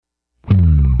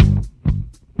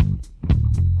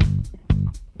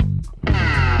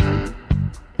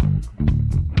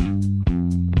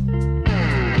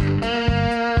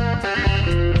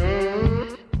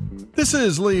This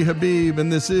is Lee Habib,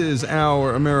 and this is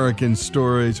Our American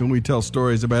Stories, and we tell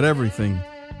stories about everything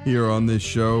here on this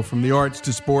show, from the arts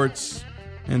to sports,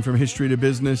 and from history to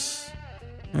business,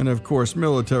 and of course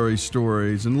military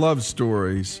stories and love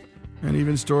stories, and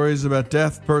even stories about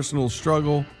death, personal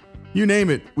struggle. You name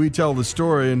it, we tell the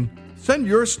story, and send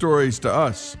your stories to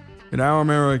us at Our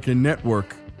American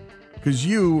Network, because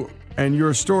you and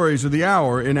your stories are the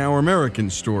hour in Our American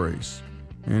Stories,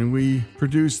 and we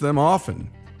produce them often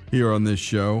here on this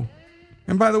show.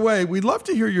 And by the way, we'd love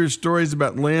to hear your stories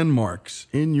about landmarks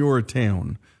in your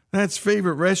town. That's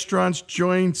favorite restaurants,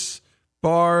 joints,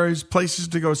 bars, places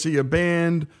to go see a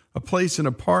band, a place in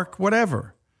a park,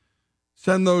 whatever.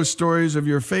 Send those stories of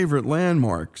your favorite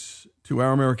landmarks to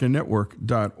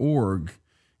ouramericannetwork.org.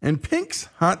 And Pink's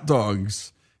Hot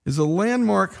Dogs is a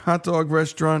landmark hot dog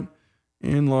restaurant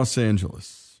in Los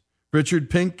Angeles. Richard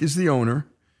Pink is the owner,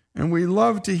 and we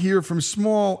love to hear from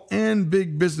small and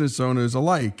big business owners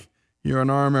alike here on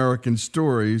Our American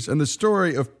Stories. And the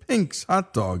story of Pink's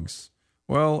Hot Dogs,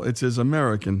 well, it's as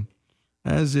American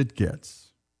as it gets.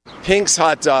 Pink's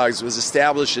Hot Dogs was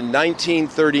established in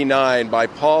 1939 by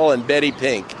Paul and Betty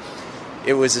Pink.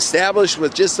 It was established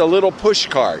with just a little push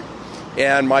cart.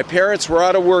 And my parents were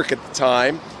out of work at the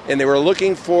time, and they were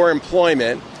looking for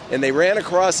employment, and they ran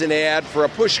across an ad for a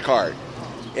push cart.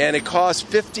 And it cost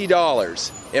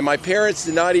 $50. And my parents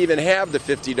did not even have the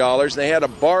 $50. They had to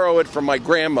borrow it from my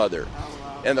grandmother.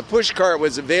 And the push cart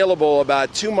was available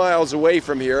about 2 miles away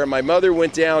from here. And my mother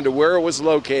went down to where it was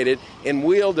located and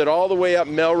wheeled it all the way up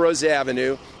Melrose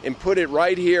Avenue and put it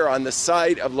right here on the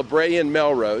site of La Brea and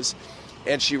Melrose.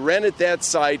 And she rented that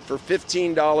site for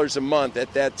 $15 a month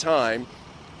at that time.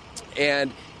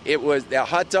 And the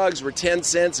hot dogs were 10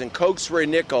 cents and Cokes were a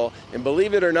nickel. And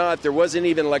believe it or not, there wasn't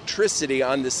even electricity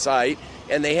on the site.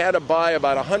 And they had to buy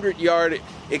about a 100-yard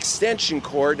extension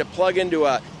cord to plug into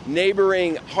a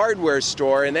neighboring hardware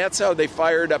store. And that's how they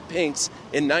fired up Pink's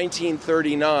in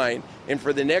 1939. And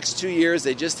for the next 2 years,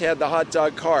 they just had the hot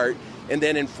dog cart. And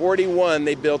then in 41,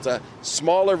 they built a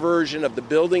smaller version of the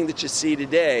building that you see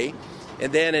today.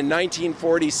 And then in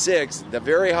 1946, the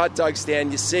very hot dog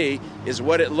stand you see is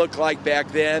what it looked like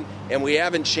back then, and we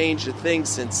haven't changed a thing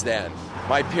since then.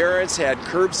 My parents had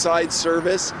curbside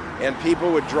service, and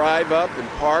people would drive up and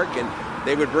park, and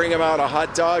they would bring them out a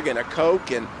hot dog and a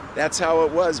Coke, and that's how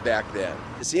it was back then.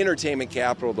 It's the entertainment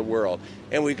capital of the world.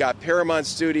 And we've got Paramount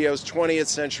Studios, 20th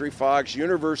Century Fox,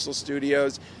 Universal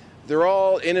Studios. They're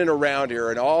all in and around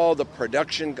here, and all the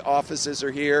production offices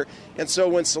are here. And so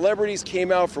when celebrities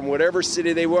came out from whatever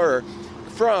city they were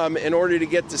from, in order to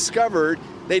get discovered,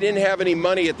 they didn't have any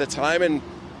money at the time, and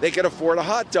they could afford a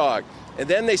hot dog. And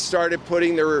then they started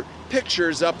putting their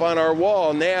pictures up on our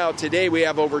wall. Now, today, we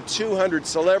have over 200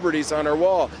 celebrities on our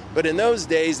wall. But in those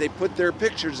days, they put their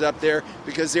pictures up there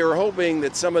because they were hoping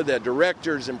that some of the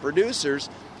directors and producers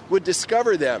would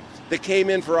discover them. They came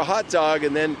in for a hot dog,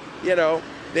 and then,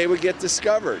 they would get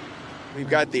discovered. We've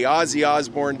got the Ozzy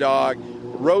Osbourne dog,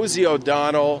 Rosie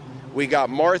O'Donnell. We got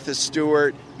Martha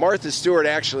Stewart. Martha Stewart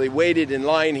actually waited in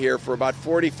line here for about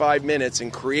 45 minutes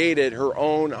and created her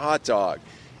own hot dog.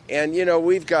 And,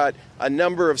 we've got a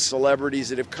number of celebrities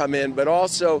that have come in, but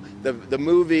also the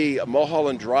movie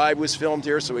Mulholland Drive was filmed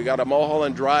here, so we got a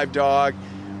Mulholland Drive dog.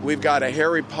 We've got a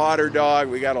Harry Potter dog.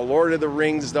 We got a Lord of the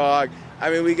Rings dog. I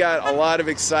mean, we got a lot of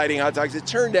exciting hot dogs. It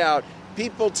turned out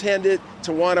people tended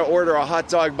to want to order a hot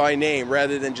dog by name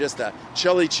rather than just a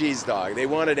chili cheese dog. They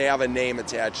wanted to have a name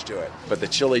attached to it. But the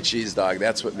chili cheese dog,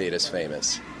 that's what made us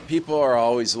famous. People are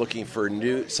always looking for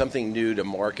something new to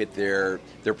market their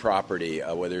property,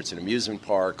 whether it's an amusement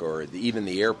park or even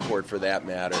the airport for that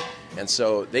matter. And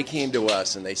so they came to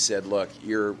us and they said, look,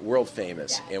 you're world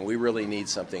famous, and we really need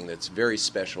something that's very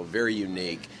special, very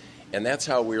unique. And that's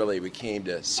how we came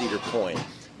to Cedar Point.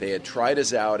 They had tried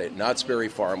us out at Knott's Berry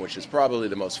Farm, which is probably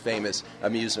the most famous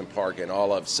amusement park in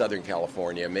all of Southern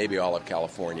California, maybe all of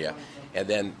California. And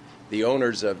then the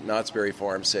owners of Knott's Berry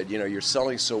Farm said, you're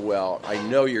selling so well, I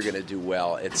know you're going to do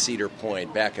well at Cedar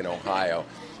Point back in Ohio.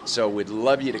 So we'd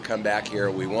love you to come back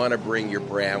here. We want to bring your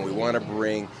brand. We want to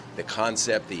bring the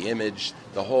concept, the image,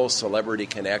 the whole celebrity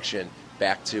connection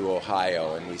back to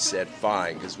Ohio. And we said,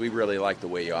 fine, because we really like the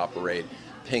way you operate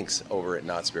Pink's over at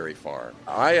Knott's Berry Farm.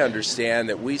 I understand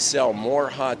that we sell more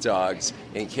hot dogs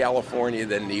in California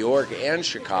than New York and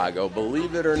Chicago,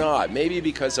 believe it or not, maybe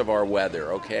because of our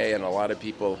weather, okay? And a lot of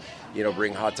people,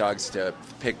 bring hot dogs to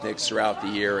picnics throughout the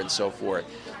year and so forth.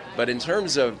 But in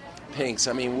terms of Pink's,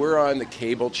 I mean, we're on the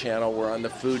cable channel, we're on the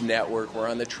Food Network, we're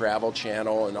on the Travel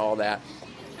Channel and all that.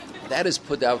 That has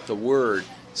put out the word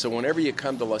So whenever you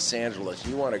come to Los Angeles,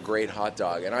 you want a great hot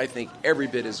dog, and I think every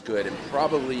bit as good and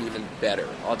probably even better.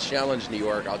 I'll challenge New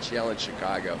York, I'll challenge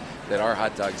Chicago, that our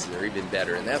hot dogs are even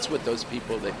better. And that's what those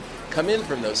people that come in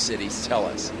from those cities tell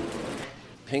us.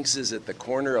 Pink's is at the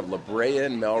corner of La Brea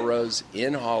and Melrose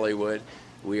in Hollywood.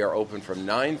 We are open from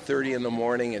 9:30 in the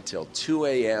morning until 2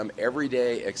 a.m. every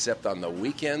day, except on the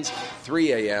weekends,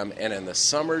 3 a.m., and in the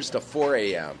summers to 4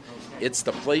 a.m. It's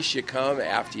the place you come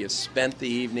after you've spent the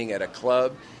evening at a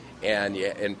club, and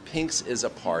Pink's is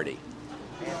a party.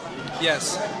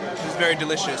 Yes, it's very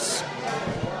delicious.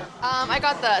 I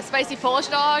got the spicy Polish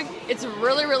dog. It's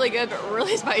really, really good, but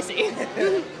really spicy.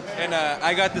 And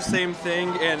I got the same thing,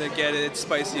 and again, it's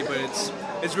spicy, but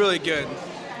it's really good.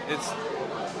 It's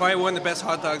probably one of the best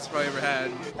hot dogs I've probably ever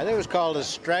had. I think it was called a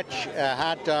stretch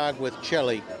hot dog with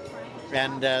chili.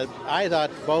 And I thought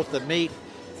both the meat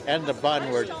and the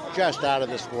bun were just out of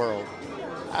this world.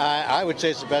 I would say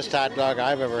it's the best hot dog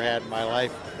I've ever had in my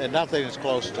life, and nothing is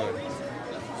close to it.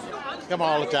 Come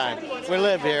all the time. We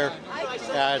live here,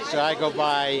 so I go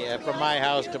by from my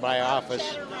house to my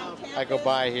office. I go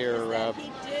by here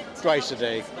twice a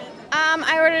day.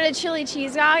 I ordered a chili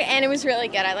cheese dog, and it was really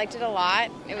good. I liked it a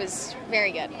lot. It was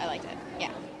very good. I liked it.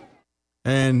 Yeah.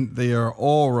 And they are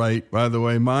all right, by the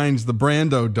way. Mine's the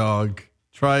Brando dog.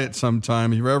 Try it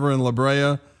sometime. If you're ever in La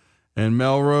Brea and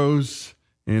Melrose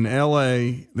in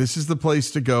L.A., this is the place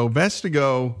to go. Best to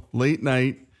go late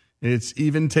night. It's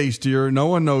even tastier. No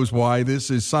one knows why.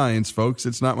 This is science, folks.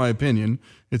 It's not my opinion.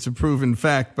 It's a proven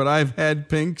fact. But I've had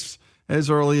Pink's as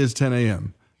early as 10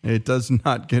 a.m. It does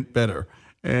not get better.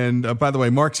 And by the way,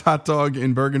 Mark's Hot Dog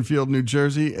in Bergenfield, New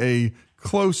Jersey, a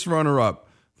close runner-up.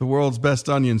 The world's best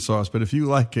onion sauce. But if you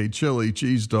like a chili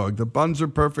cheese dog, the buns are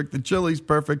perfect. The chili's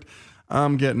perfect.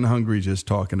 I'm getting hungry just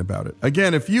talking about it.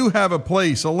 Again, if you have a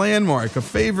place, a landmark, a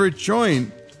favorite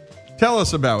joint, tell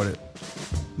us about it.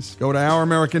 Just go to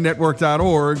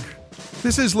ouramericannetwork.org.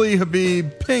 This is Lee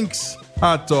Habib, Pink's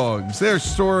Hot Dogs, their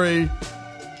story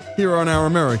here on Our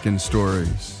American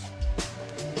Stories.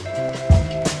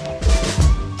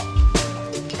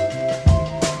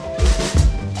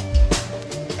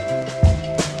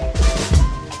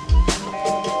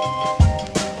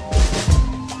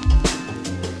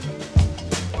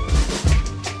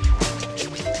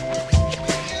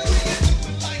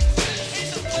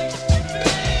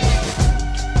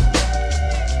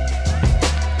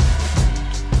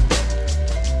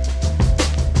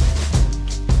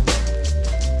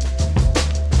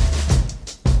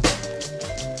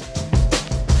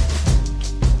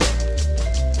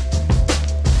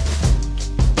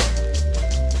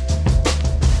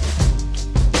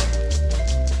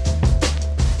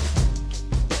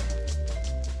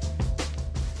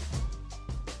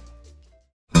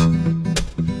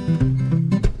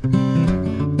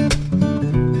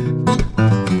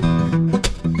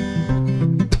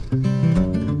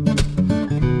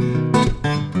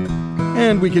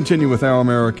 And we continue with Our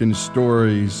American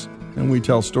Stories, and we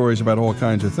tell stories about all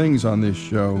kinds of things on this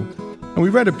show. And we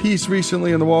read a piece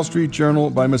recently in the Wall Street Journal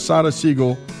by Masada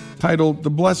Siegel titled The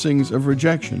Blessings of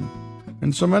Rejection.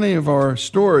 And so many of our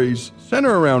stories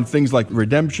center around things like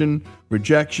redemption,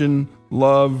 rejection,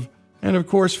 love, and of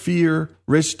course fear,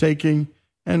 risk-taking.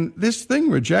 And this thing,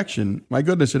 rejection, my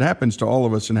goodness, it happens to all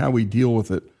of us, and how we deal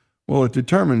with it, well, it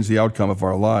determines the outcome of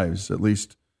our lives. At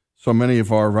least so many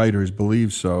of our writers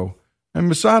believe so. And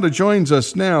Masada joins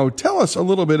us now. Tell us a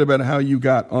little bit about how you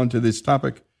got onto this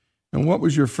topic and what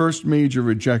was your first major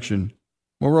rejection.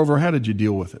 Moreover, how did you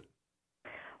deal with it?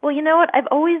 Well, you know what? I've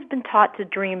always been taught to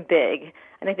dream big,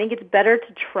 and I think it's better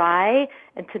to try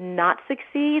and to not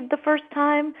succeed the first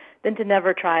time than to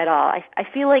never try at all. I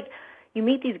feel like you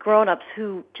meet these grown-ups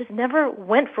who just never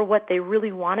went for what they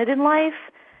really wanted in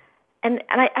life, and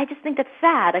I just think that's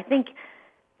sad. I think,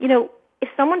 you know, if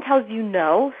someone tells you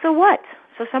no, so what?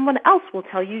 So someone else will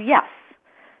tell you yes.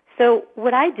 So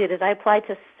what I did is I applied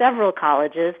to several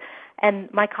colleges,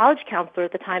 and my college counselor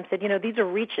at the time said, you know, these are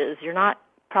reaches. You're not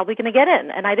probably going to get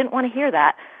in. And I didn't want to hear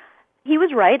that. He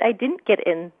was right. I didn't get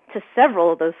into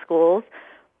several of those schools.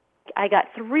 I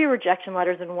got 3 rejection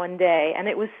letters in one day, and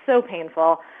it was so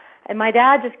painful. And my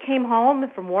dad just came home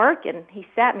from work, and he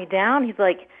sat me down. He's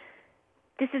like,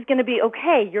 this is going to be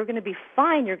okay. You're going to be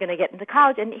fine. You're going to get into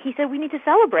college. And he said, we need to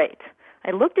celebrate. I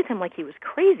looked at him like he was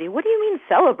crazy. What do you mean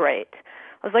celebrate?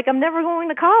 I was like, I'm never going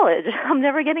to college. I'm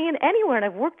never getting in anywhere, and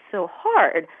I've worked so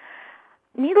hard.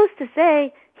 Needless to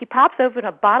say, he pops open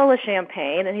a bottle of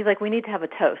champagne, and he's like, we need to have a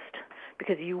toast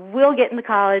because you will get into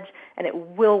college, and it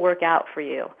will work out for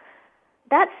you.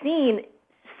 That scene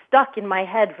stuck in my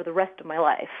head for the rest of my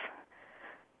life.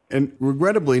 And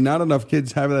regrettably, not enough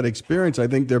kids have that experience. I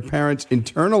think their parents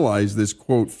internalize this,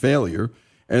 quote, failure,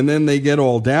 and then they get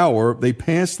all dour. They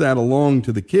pass that along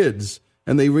to the kids,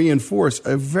 and they reinforce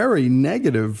a very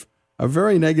negative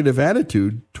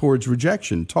attitude towards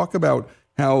rejection. Talk about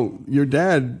how your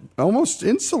dad almost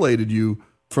insulated you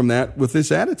from that with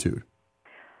this attitude.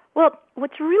 Well,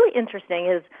 what's really interesting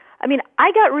is,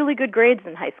 I got really good grades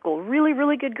in high school, really,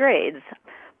 really good grades.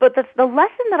 But the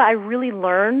lesson that I really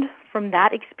learned from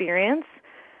that experience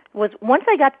was once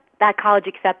I got that college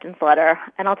acceptance letter,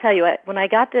 and I'll tell you what, when I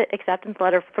got the acceptance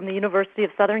letter from the University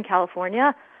of Southern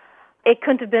California, it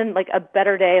couldn't have been like a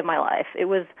better day of my life. It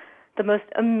was the most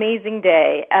amazing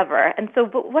day ever. And so,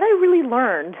 but what I really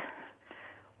learned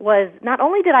was not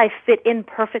only did I fit in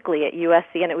perfectly at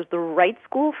USC, and it was the right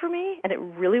school for me, and it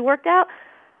really worked out,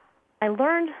 I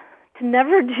learned to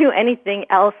never do anything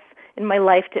else in my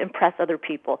life to impress other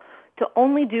people, to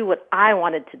only do what I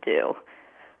wanted to do.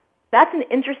 That's an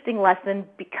interesting lesson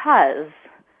because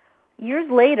years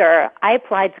later, I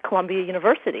applied to Columbia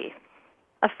University.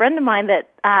 A friend of mine that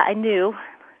I knew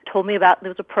told me about, there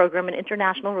was a program, an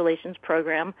international relations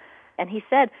program, and he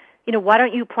said, why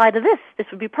don't you apply to this? This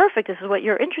would be perfect. This is what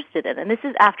you're interested in. And this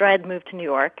is after I had moved to New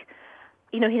York.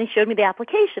 He showed me the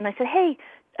application. I said, hey,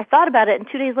 I thought about it, and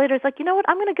 2 days later, it's like, you know what,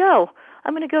 I'm going to go.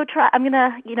 I'm going to go try. I'm going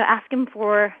to, ask him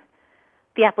for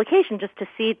the application just to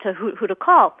see who to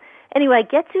call. Anyway, I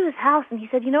get to his house, and he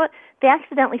said, you know what, they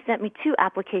accidentally sent me 2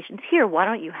 applications here. Why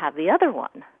don't you have the other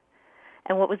one?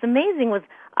 And what was amazing was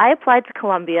I applied to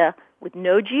Columbia with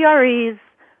no GREs,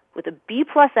 with a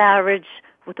B-plus average,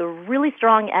 with a really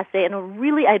strong essay, and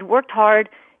I'd worked hard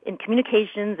in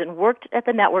communications and worked at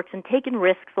the networks and taken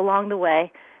risks along the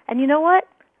way. And you know what?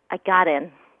 I got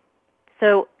in.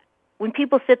 So when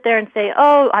people sit there and say,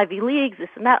 oh, Ivy Leagues, this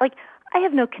and that, I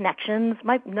have no connections.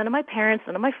 None of my parents,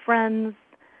 none of my friends,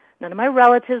 none of my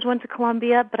relatives went to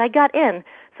Columbia, but I got in.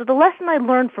 So the lesson I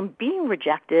learned from being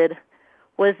rejected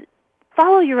was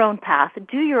follow your own path,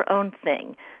 do your own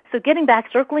thing. So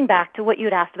circling back to what you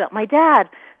had asked about my dad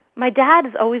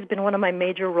has always been one of my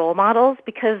major role models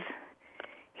because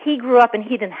he grew up and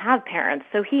he didn't have parents,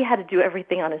 so he had to do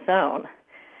everything on his own.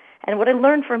 And what I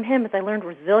learned from him is I learned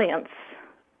resilience,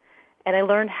 and I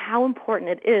learned how important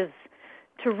it is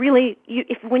to really,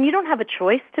 when you don't have a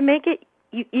choice to make it,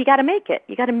 you got to make it.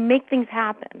 You got to make things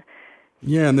happen.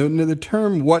 Yeah, and the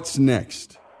term "what's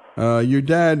next." Your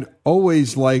dad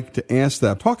always liked to ask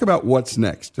that. Talk about what's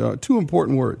next. 2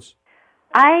 important words.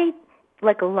 I,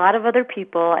 like a lot of other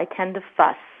people, I tend to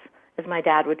fuss, as my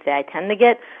dad would say. I tend to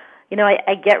get,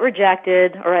 I get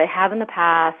rejected, or I have in the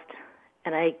past,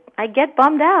 and I get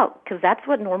bummed out because that's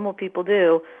what normal people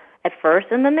do at first.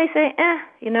 And then they say,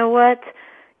 you know what,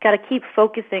 got to keep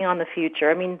focusing on the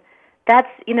future. That's,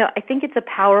 I think it's a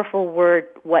powerful word,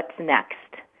 what's next.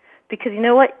 Because you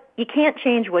know what, you can't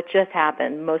change what just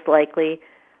happened, most likely,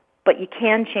 but you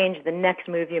can change the next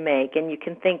move you make, and you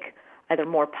can think either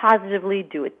more positively,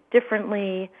 do it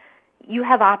differently. You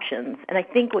have options. And I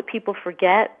think what people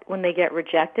forget when they get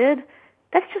rejected,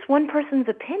 that's just one person's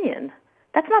opinion.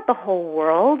 That's not the whole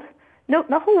world. No,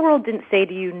 the whole world didn't say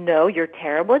to you, no, you're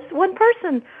terrible. It's one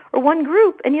person or one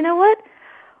group. And you know what?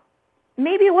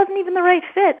 Maybe it wasn't even the right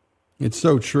fit. It's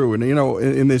so true. And,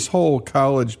 in this whole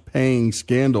college paying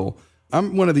scandal,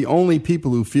 I'm one of the only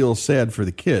people who feel sad for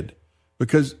the kid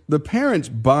because the parents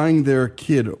buying their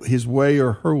kid his way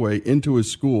or her way into a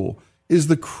school is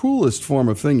the cruelest form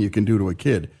of thing you can do to a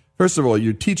kid. First of all,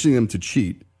 you're teaching them to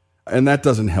cheat, and that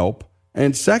doesn't help.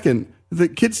 And second, the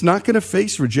kid's not going to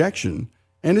face rejection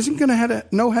and isn't going to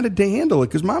know how to handle it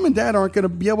because mom and dad aren't going to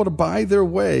be able to buy their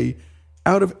way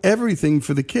out of everything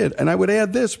for the kid. And I would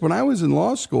add this, when I was in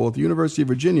law school at the University of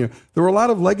Virginia, there were a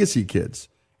lot of legacy kids,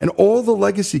 and all the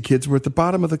legacy kids were at the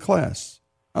bottom of the class.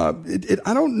 I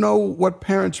don't know what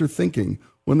parents are thinking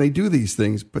when they do these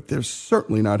things, but they're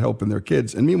certainly not helping their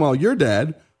kids. And meanwhile, your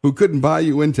dad, who couldn't buy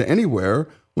you into anywhere,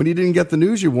 when he didn't get the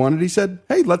news you wanted, he said,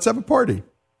 hey, let's have a party.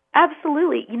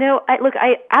 Absolutely.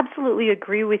 I absolutely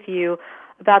agree with you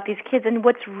about these kids. And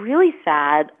what's really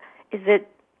sad is that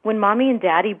when mommy and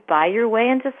daddy buy your way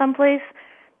into someplace,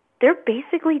 they're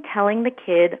basically telling the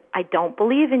kid, I don't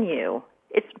believe in you.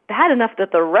 It's bad enough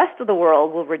that the rest of the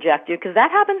world will reject you because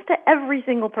that happens to every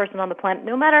single person on the planet,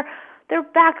 no matter their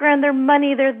background, their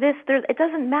money, it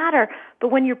doesn't matter. But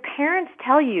when your parents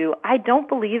tell you, I don't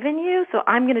believe in you, so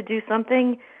I'm going to do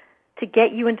something to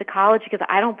get you into college because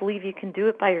I don't believe you can do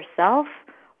it by yourself,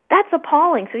 that's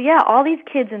appalling. So yeah, all these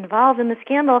kids involved in the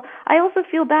scandal, I also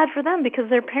feel bad for them because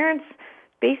their parents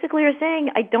basically are saying,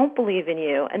 I don't believe in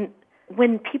you. And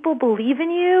when people believe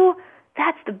in you,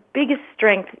 that's the biggest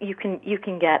strength you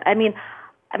can get.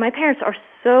 my parents are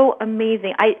so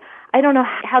amazing. I don't know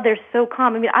how they're so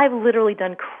calm. I mean, I've literally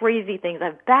done crazy things.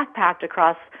 I've backpacked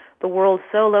across the world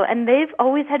solo, and they've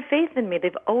always had faith in me.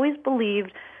 They've always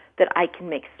believed that I can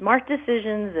make smart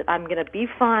decisions, that I'm going to be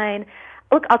fine.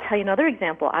 Look, I'll tell you another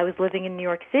example. I was living in New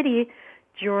York City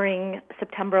during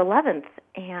September 11th,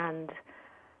 and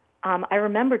I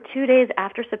remember 2 days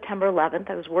after September 11th,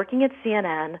 I was working at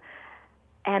CNN,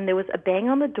 and there was a bang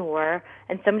on the door,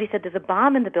 and somebody said, there's a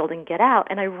bomb in the building, get out.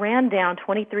 And I ran down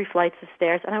 23 flights of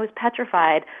stairs, and I was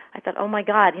petrified. I thought, oh my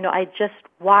God, I just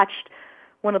watched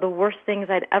one of the worst things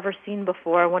I'd ever seen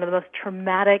before, one of the most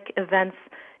traumatic events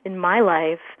in my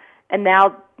life, and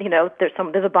now,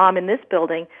 there's a bomb in this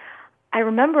building. I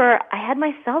remember I had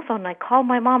my cell phone, and I called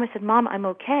my mom. I said, Mom, I'm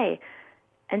okay.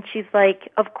 And she's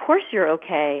like, of course you're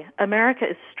okay. America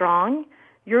is strong.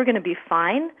 You're going to be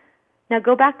fine. Now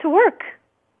go back to work.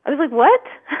 I was like, what?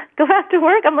 Go back to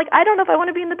work? I'm like, I don't know if I want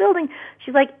to be in the building.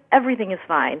 She's like, everything is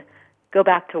fine. Go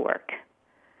back to work.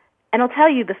 And I'll tell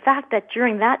you, the fact that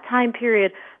during that time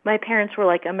period, my parents were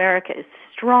like, America is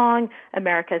strong.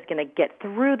 America is going to get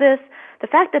through this. The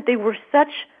fact that they were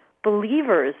such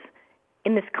believers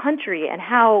in this country and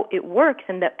how it works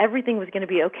and that everything was going to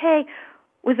be okay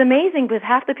was amazing, because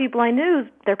half the people I knew,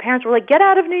 their parents were like, get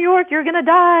out of New York, you're going to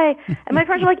die. And my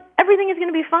parents were like, everything is going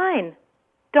to be fine.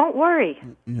 Don't worry.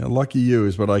 Yeah, lucky you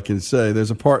is what I can say.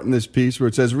 There's a part in this piece where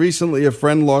it says, recently a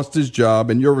friend lost his job,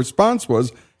 and your response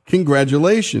was,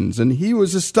 congratulations. And he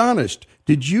was astonished.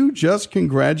 Did you just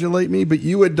congratulate me, but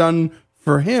you had done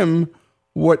for him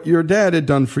what your dad had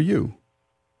done for you?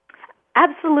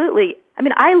 Absolutely. I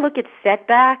mean, I look at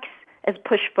setbacks as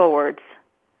push forwards.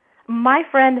 My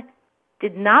friend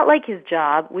did not like his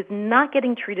job, was not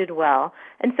getting treated well,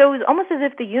 and so it was almost as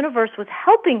if the universe was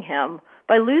helping him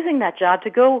by losing that job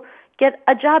to go get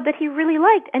a job that he really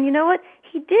liked. And you know what?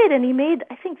 He did, and he made,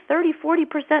 I think,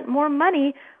 30-40% more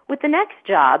money with the next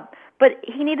job. But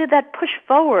he needed that push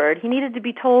forward. He needed to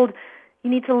be told, you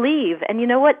need to leave. And you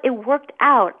know what? It worked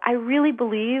out. I really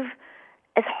believe,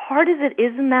 as hard as it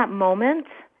is in that moment,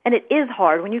 and it is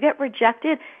hard, when you get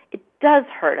rejected, it does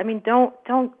hurt. I mean, don't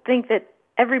think that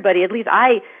everybody, at least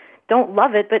I don't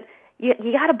love it, but you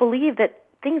got to believe that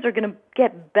things are going to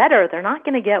get better. They're not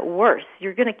going to get worse.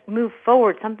 You're going to move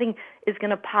forward. Something is going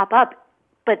to pop up.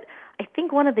 But I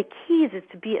think one of the keys is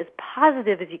to be as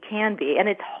positive as you can be. And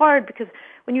it's hard because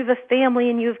when you have a family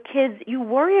and you have kids, you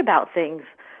worry about things.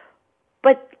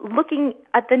 But looking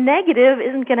at the negative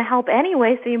isn't going to help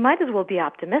anyway, so you might as well be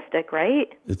optimistic,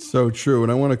 right? It's so true.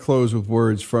 And I want to close with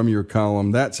words from your column.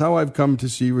 That's how I've come to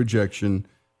see rejection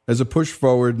as a push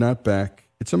forward, not back.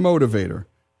 It's a motivator.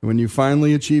 When you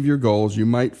finally achieve your goals, you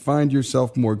might find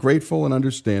yourself more grateful and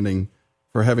understanding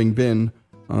for having been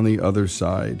on the other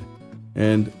side.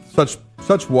 And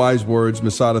such wise words,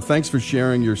 Masada. Thanks for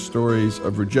sharing your stories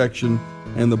of rejection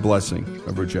and the blessing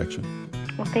of rejection.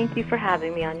 Well, thank you for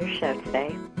having me on your show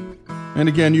today. And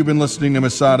again, you've been listening to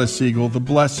Masada Siegel, The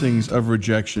Blessings of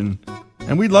Rejection.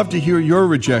 And we'd love to hear your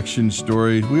rejection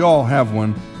stories. We all have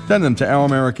one. Send them to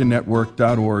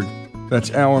ouramericannetwork.org. That's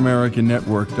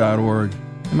ouramericannetwork.org.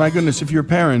 And my goodness, if your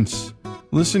parents,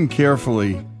 listen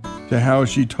carefully to how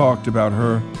she talked about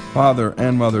her father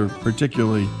and mother,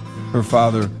 particularly her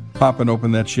father popping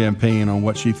open that champagne on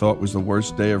what she thought was the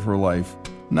worst day of her life.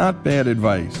 Not bad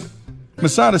advice.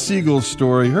 Masada Siegel's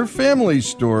story, her family's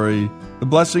story, the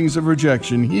blessings of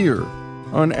rejection, here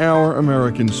on Our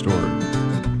American Story.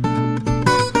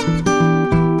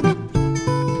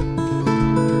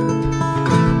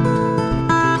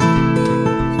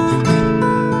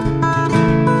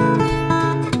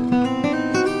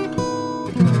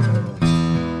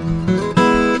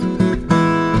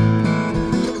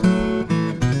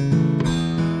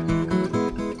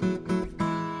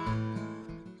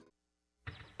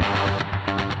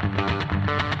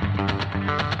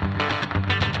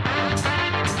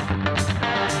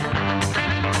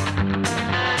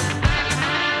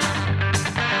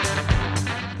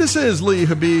 This is Lee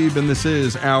Habib, and this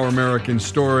is Our American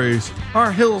Stories.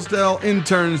 Our Hillsdale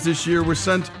interns this year were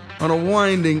sent on a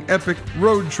winding, epic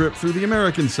road trip through the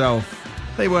American South.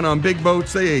 They went on big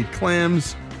boats, they ate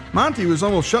clams. Monty was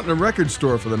almost shutting a record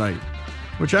store for the night,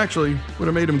 which actually would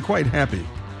have made him quite happy.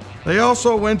 They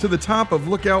also went to the top of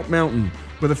Lookout Mountain,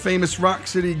 where the famous Rock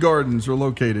City Gardens are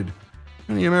located.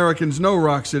 Many Americans know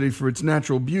Rock City for its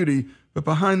natural beauty, but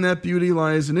behind that beauty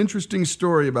lies an interesting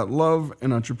story about love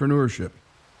and entrepreneurship.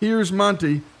 Here's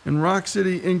Monty and Rock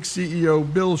City Inc.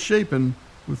 CEO Bill Chapin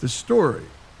with the story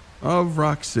of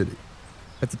Rock City.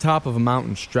 At the top of a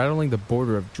mountain straddling the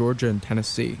border of Georgia and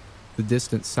Tennessee, the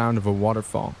distant sound of a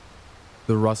waterfall,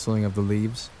 the rustling of the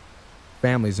leaves,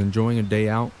 families enjoying a day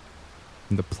out,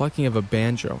 and the plucking of a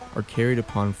banjo are carried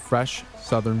upon fresh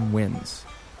southern winds.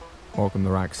 Welcome to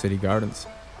Rock City Gardens,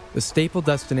 the staple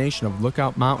destination of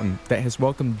Lookout Mountain that has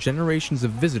welcomed generations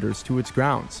of visitors to its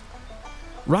grounds.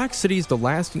 Rock City is the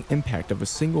lasting impact of a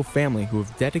single family who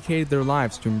have dedicated their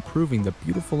lives to improving the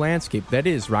beautiful landscape that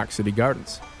is Rock City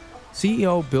Gardens.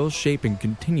 CEO Bill Chapin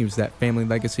continues that family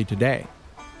legacy today.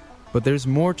 But there's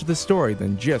more to the story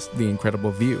than just the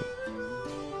incredible view.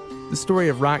 The story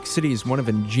of Rock City is one of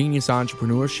ingenious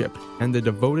entrepreneurship and the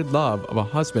devoted love of a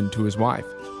husband to his wife,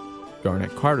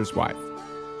 Garnett Carter's wife.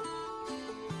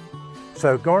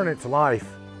 So Garnett's life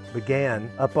began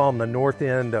up on the north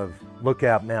end of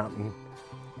Lookout Mountain,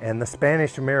 and the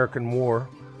Spanish-American War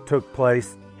took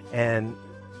place, and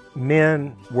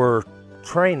men were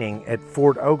training at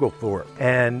Fort Oglethorpe,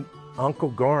 and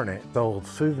Uncle Garnett sold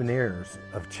souvenirs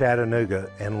of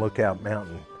Chattanooga and Lookout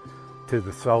Mountain to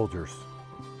the soldiers.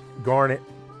 Garnett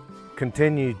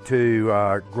continued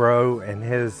to grow, and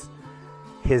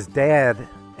his dad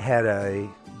had a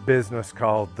business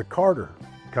called the Carter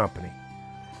Company,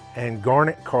 and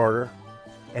Garnett Carter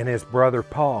and his brother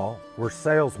Paul were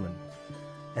salesmen,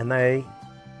 and they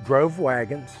drove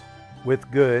wagons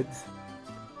with goods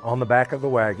on the back of the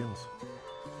wagons.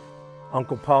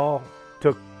 Uncle Paul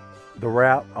took the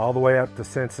route all the way up to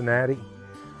Cincinnati,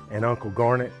 and Uncle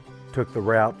Garnett took the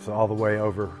routes all the way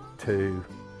over to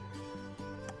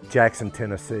Jackson,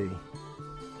 Tennessee.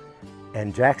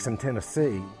 And Jackson,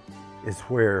 Tennessee is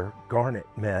where Garnett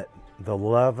met the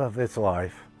love of his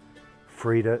life,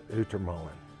 Frida Utermullen.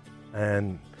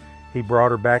 And he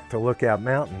brought her back to Lookout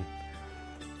Mountain.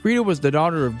 Frida was the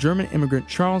daughter of German immigrant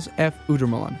Charles F.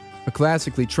 Utermullen, a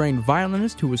classically trained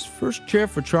violinist who was first chair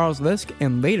for Charles Liszt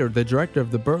and later the director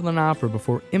of the Berlin Opera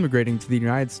before immigrating to the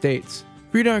United States.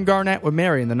 Frida and Garnett would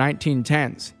marry in the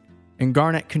 1910s, and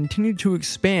Garnett continued to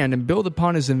expand and build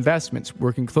upon his investments,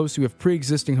 working closely with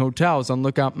pre-existing hotels on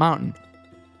Lookout Mountain.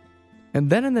 And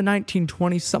then in the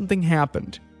 1920s, something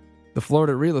happened: the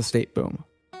Florida real estate boom.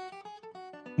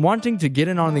 Wanting to get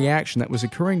in on the action that was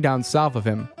occurring down south of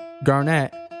him,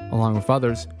 Garnett, along with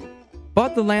others,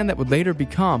 bought the land that would later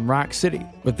become Rock City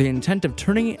with the intent of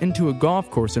turning it into a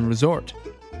golf course and resort.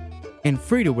 And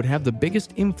Frida would have the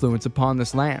biggest influence upon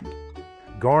this land.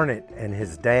 Garnett and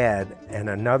his dad and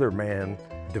another man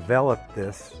developed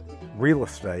this real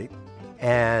estate,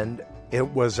 and it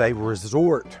was a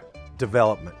resort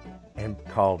development and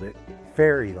called it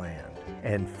Fairyland.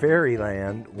 And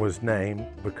Fairyland was named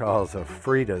because of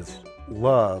Frida's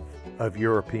love of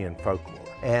European folklore.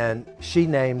 And she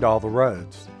named all the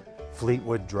roads.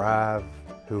 Fleetwood Drive,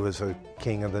 who was a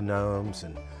king of the gnomes,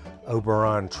 and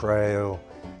Oberon Trail.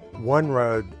 One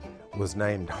road was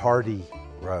named Hardy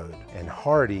Road, and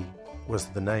Hardy was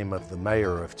the name of the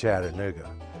mayor of Chattanooga.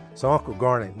 So Uncle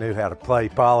Garnett knew how to play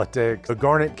politics. So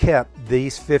Garnett kept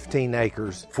these 15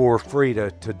 acres for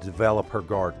Frida to develop her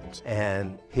gardens.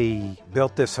 And he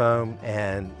built this home,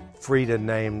 and Frida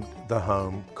named the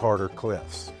home Carter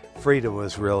Cliffs. Frida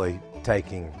was really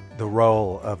taking the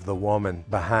role of the woman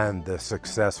behind the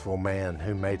successful man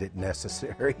who made it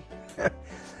necessary.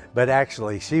 But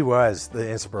actually, she was the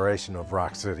inspiration of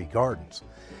Rock City Gardens.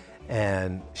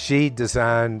 And she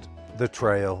designed the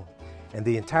trail, and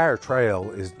the entire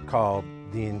trail is called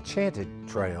the Enchanted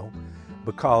Trail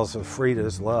because of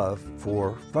Frida's love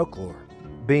for folklore.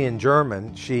 Being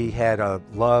German, she had a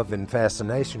love and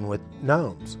fascination with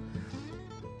gnomes.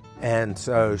 And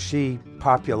so she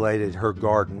populated her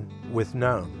garden with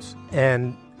gnomes.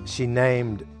 And she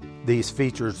named these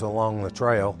features along the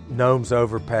trail Gnomes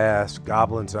Overpass,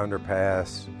 Goblins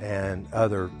Underpass, and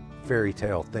other fairy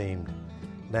tale themed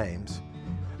names.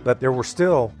 But there were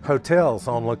still hotels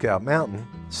on Lookout Mountain,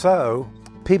 so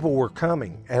people were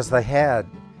coming, as they had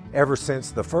ever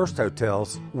since the first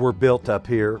hotels were built up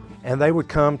here, and they would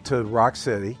come to Rock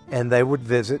City and they would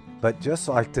visit. But just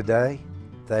like today,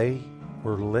 they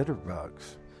were litter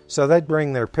bugs. So they'd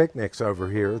bring their picnics over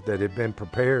here that had been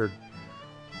prepared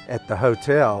at the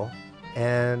hotel,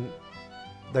 and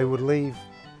they would leave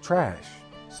trash.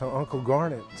 So Uncle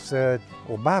Garnett said,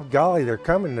 well, by golly, they're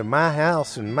coming to my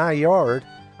house and my yard.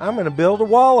 I'm going to build a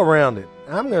wall around it.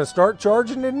 I'm going to start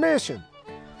charging admission.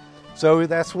 So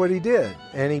that's what he did.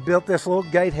 And he built this little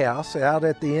gatehouse out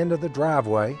at the end of the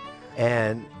driveway.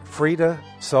 And Frida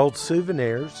sold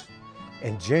souvenirs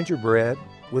and gingerbread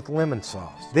with lemon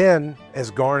sauce. Then,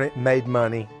 as Garnett made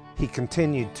money, he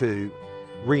continued to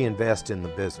reinvest in the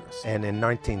business. And in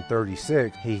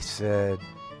 1936, he said,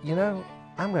 you know,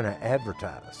 I'm going to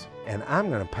advertise, and I'm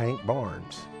going to paint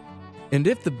barns. And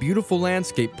if the beautiful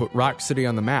landscape put Rock City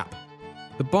on the map,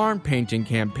 the barn painting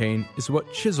campaign is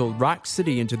what chiseled Rock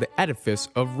City into the edifice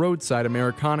of roadside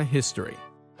Americana history.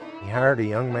 He hired a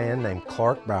young man named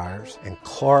Clark Byers, and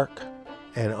Clark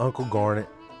and Uncle Garnet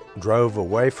drove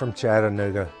away from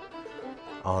Chattanooga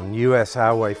on U.S.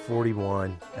 Highway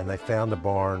 41, and they found a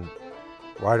barn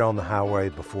right on the highway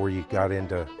before you got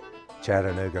into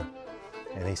Chattanooga.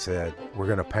 And he said, "We're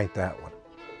going to paint that one."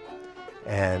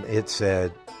 And it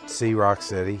said, "See Rock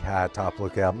City, high atop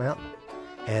Lookout Mountain."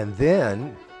 And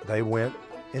then they went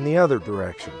in the other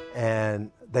direction, and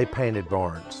they painted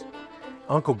barns.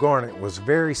 Uncle Garnet was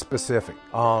very specific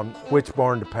on which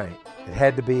barn to paint. It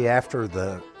had to be after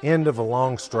the end of a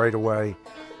long straightaway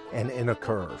and in a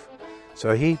curve.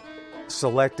 So he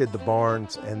selected the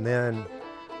barns and then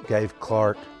gave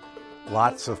Clark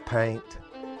lots of paint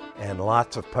and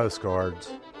lots of postcards.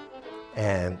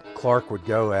 And Clark would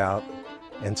go out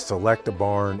and select a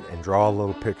barn and draw a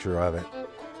little picture of it.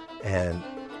 And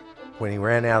when he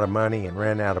ran out of money and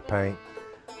ran out of paint,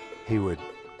 he would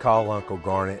call Uncle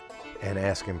Garnet and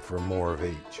ask him for more of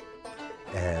each.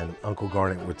 And Uncle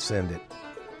Garnet would send it.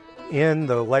 In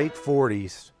the late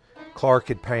 40s, Clark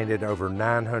had painted over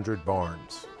 900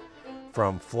 barns,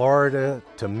 from Florida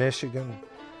to Michigan,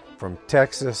 from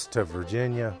Texas to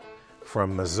Virginia,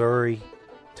 from Missouri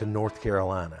to North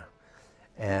Carolina.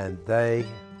 And they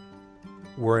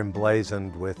were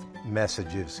emblazoned with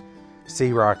messages: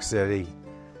 see Rock City,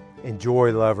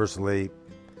 enjoy Lover's Leap.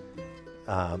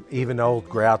 Even old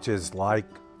grouches like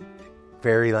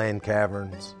Fairyland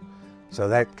Caverns. So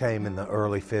that came in the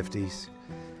early 50s.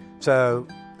 So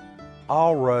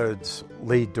all roads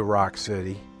lead to Rock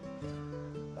City.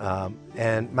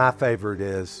 And my favorite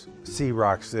is See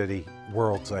Rock City,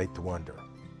 World's Eighth Wonder.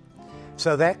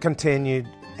 So that continued,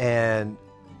 and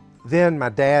then my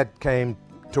dad came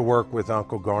to work with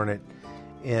Uncle Garnet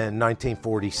in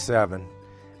 1947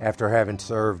 after having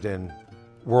served in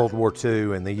World War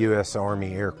II in the U.S.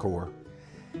 Army Air Corps.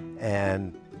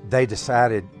 And they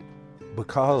decided,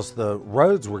 because the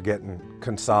roads were getting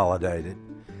consolidated,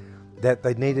 that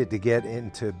they needed to get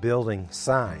into building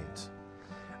signs,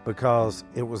 because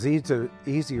it was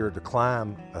easier to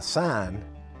climb a sign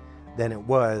than it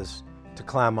was to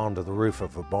climb onto the roof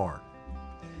of a barn.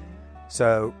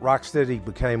 So Rock City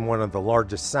became one of the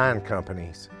largest sign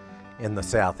companies in the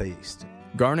Southeast.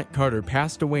 Garnet Carter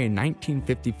passed away in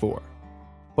 1954,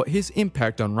 but his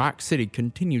impact on Rock City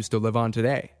continues to live on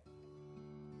today.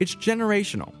 It's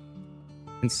generational,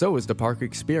 and so is the park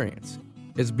experience,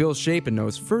 as Bill Chapin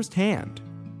knows firsthand.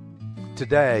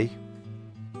 Today,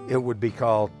 it would be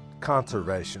called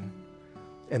conservation.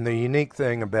 And the unique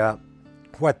thing about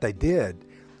what they did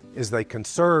is they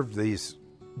conserved these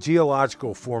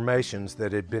geological formations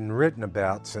that had been written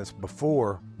about since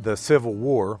before the Civil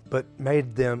War, but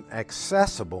made them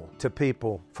accessible to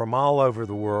people from all over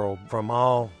the world, from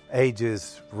all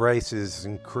ages, races,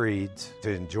 and creeds,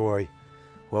 to enjoy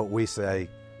what we say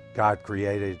God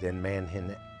created and man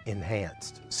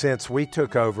enhanced. Since we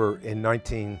took over in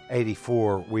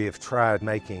 1984, we have tried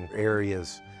making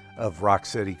areas of Rock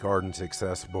City Gardens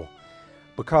accessible,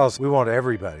 because we want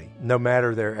everybody, no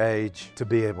matter their age, to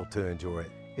be able to enjoy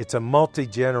it. It's a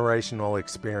multi-generational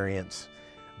experience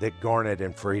that Garnet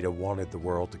and Frida wanted the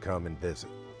world to come and visit.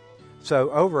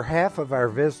 So over half of our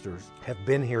visitors have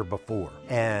been here before,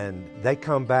 and they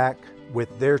come back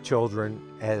with their children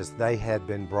as they had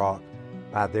been brought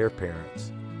by their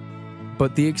parents.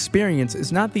 But the experience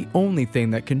is not the only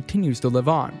thing that continues to live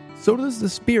on. So does the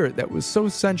spirit that was so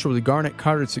central to Garnet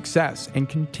Carter's success and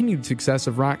continued success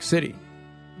of Rock City.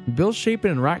 Bill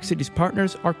Chapin and Rock City's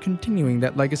partners are continuing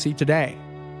that legacy today.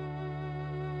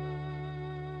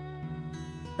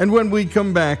 And when we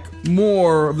come back,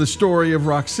 more of the story of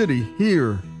Rock City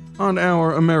here on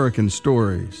Our American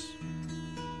Stories.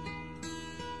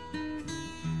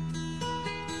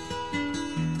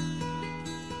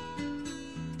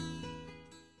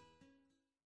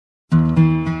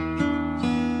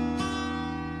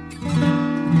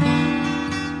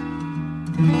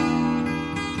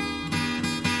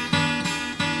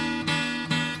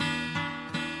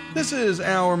 This is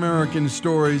Our American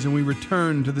Stories, and we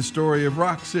return to the story of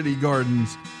Rock City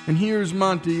Gardens. And here's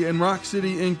Monty and Rock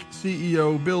City Inc.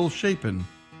 CEO Bill Chapin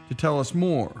to tell us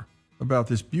more about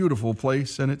this beautiful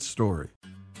place and its story.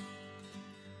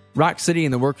 Rock City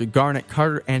and the work of Garnet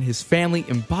Carter and his family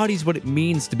embodies what it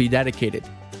means to be dedicated.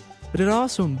 But it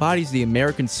also embodies the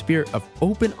American spirit of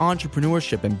open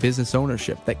entrepreneurship and business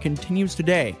ownership that continues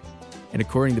today. And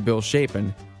according to Bill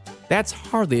Chapin, that's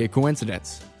hardly a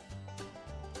coincidence.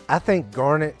 I think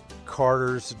Garnet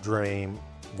Carter's dream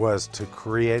was to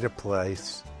create a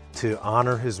place to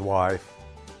honor his wife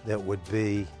that would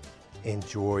be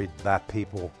enjoyed by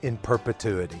people in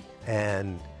perpetuity.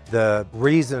 And the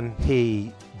reason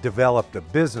he developed a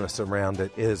business around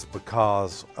it is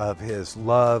because of his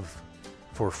love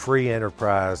for free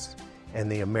enterprise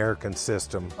and the American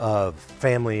system of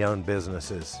family-owned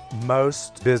businesses.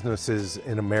 Most businesses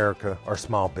in America are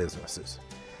small businesses.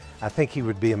 I think he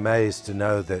would be amazed to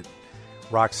know that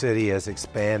Rock City has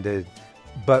expanded,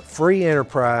 but free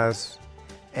enterprise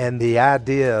and the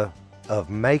idea of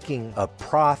making a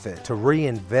profit to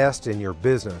reinvest in your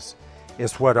business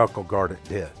is what Uncle Garnet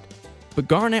did. But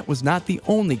Garnet was not the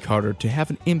only Carter to have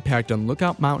an impact on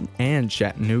Lookout Mountain and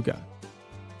Chattanooga.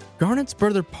 Garnet's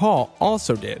brother Paul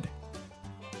also did.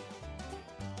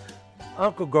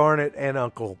 Uncle Garnet and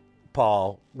Uncle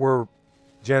Paul were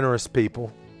generous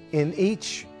people. In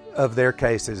each of their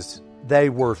cases, they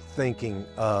were thinking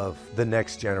of the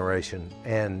next generation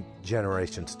and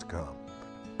generations to come.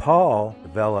 Paul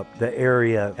developed the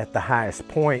area at the highest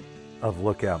point of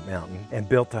Lookout Mountain and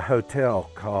built a hotel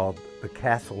called the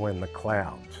Castle in the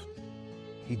Clouds.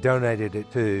 He donated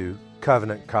it to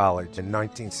Covenant College in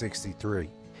 1963.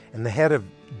 And the head of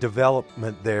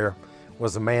development there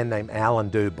was a man named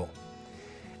Alan Duble.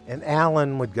 And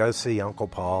Alan would go see Uncle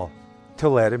Paul to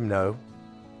let him know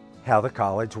how the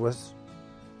college was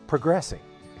progressing.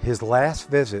 His last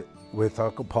visit with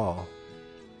Uncle Paul,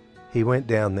 he went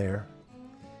down there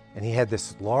and he had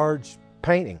this large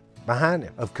painting behind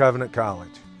him of Covenant College.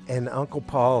 And Uncle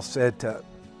Paul said to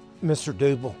Mr.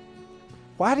 Duble,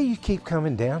 "Why do you keep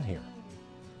coming down here?"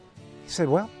 He said,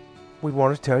 "Well, we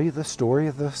want to tell you the story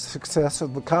of the success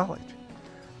of the college."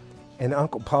 And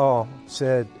Uncle Paul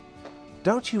said,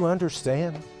 "Don't you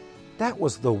understand? That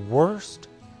was the worst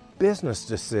business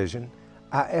decision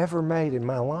I ever made in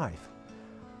my life.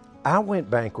 I went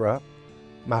bankrupt,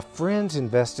 my friends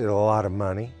invested a lot of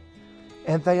money,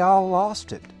 and they all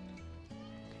lost it.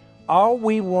 All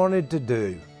we wanted to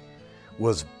do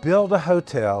was build a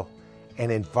hotel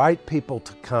and invite people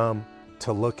to come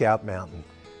to Lookout Mountain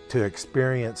to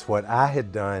experience what I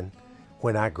had done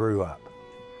when I grew up."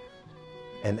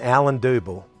 And Alan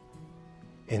Duble,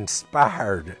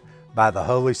 inspired by the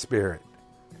Holy Spirit,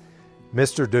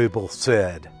 Mr. Duble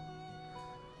said,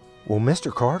 "Well,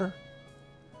 Mr. Carter,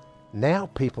 now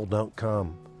people don't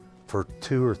come for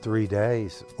 2 or 3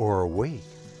 days or a week.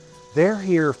 They're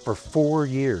here for 4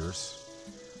 years.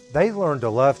 They learn to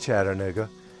love Chattanooga,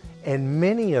 and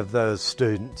many of those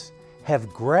students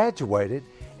have graduated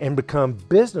and become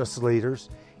business leaders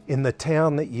in the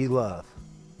town that you love."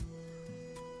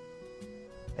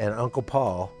 And Uncle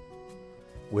Paul,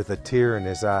 with a tear in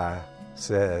his eye,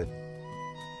 said,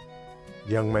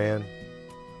 "Young man,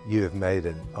 you have made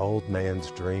an old man's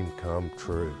dream come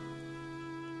true."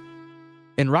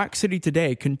 And Rock City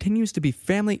today continues to be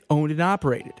family-owned and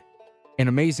operated. An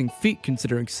amazing feat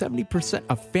considering 70%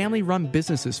 of family-run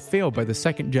businesses fail by the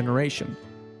second generation,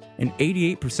 and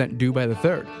 88% do by the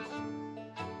third.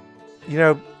 You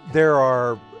know, there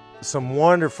are some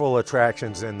wonderful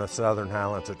attractions in the Southern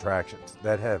Highlands attractions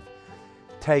that have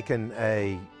taken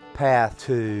a path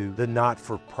to the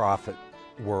not-for-profit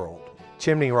world.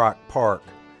 Chimney Rock Park,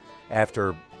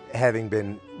 after having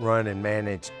been run and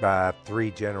managed by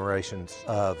 3 generations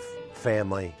of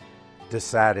family,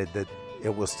 decided that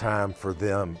it was time for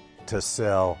them to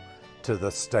sell to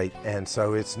the state, and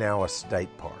so it's now a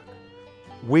state park.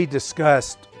 We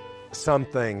discussed some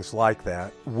things like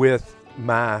that with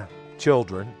my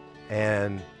children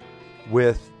and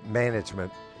with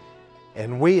management,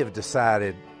 and we have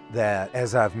decided that,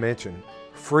 as I've mentioned,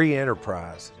 free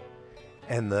enterprise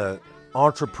and the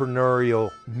entrepreneurial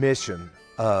mission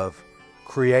of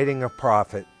creating a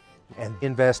profit and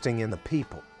investing in the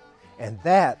people, and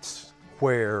that's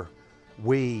where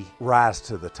we rise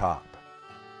to the top.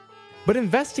 But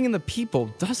investing in the people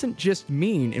doesn't just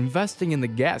mean investing in the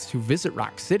guests who visit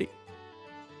Rock City.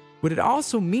 What it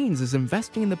also means is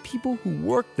investing in the people who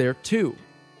work there too,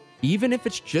 even if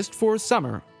it's just for a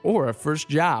summer or a first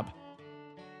job.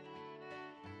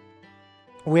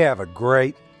 We have a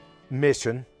great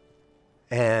mission,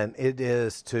 and it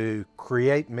is to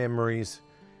create memories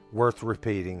worth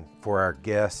repeating for our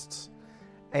guests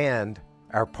and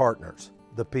our partners,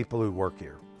 the people who work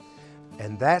here.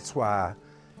 And that's why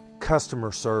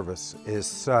customer service is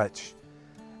such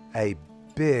a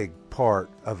big part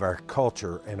of our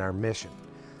culture and our mission.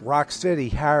 Rock City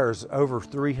hires over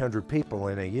 300 people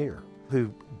in a year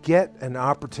who get an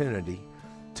opportunity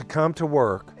to come to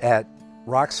work at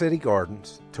Rock City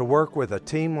Gardens, to work with a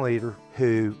team leader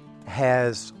who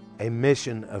has a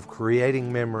mission of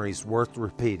creating memories worth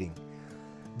repeating.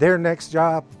 Their next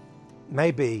job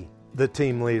may be the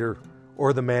team leader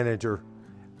or the manager,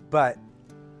 but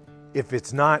if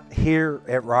it's not here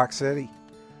at Rock City,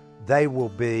 they will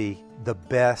be the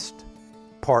best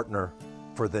partner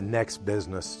for for the next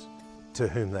business to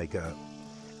whom they go.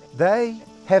 They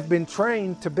have been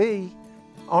trained to be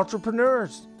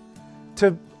entrepreneurs,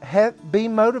 to be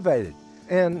motivated,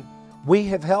 and we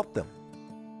have helped them.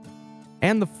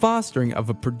 And the fostering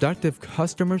of a productive,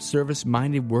 customer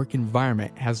service-minded work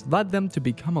environment has led them to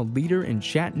become a leader in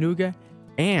Chattanooga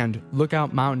and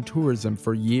Lookout Mountain tourism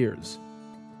for years.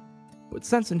 But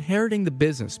since inheriting the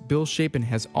business, Bill Chapin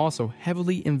has also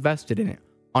heavily invested in it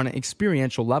on an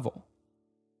experiential level,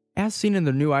 as seen in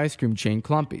the new ice cream chain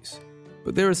Clumpy's.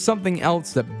 But there is something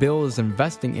else that Bill is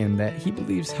investing in that he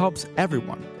believes helps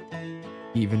everyone,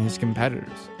 even his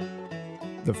competitors: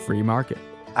 the free market.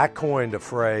 I coined a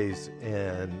phrase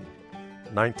in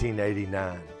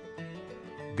 1989.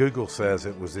 Google says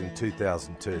it was in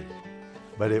 2002,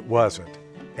 but it wasn't,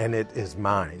 and it is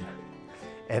mine,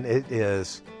 and it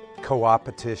is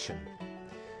co-opetition.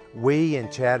 We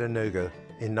in Chattanooga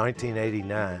in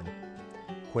 1989,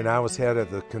 when I was head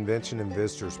of the Convention and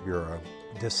Visitors Bureau,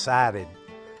 decided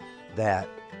that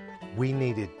we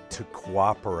needed to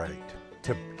cooperate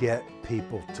to get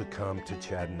people to come to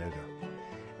Chattanooga.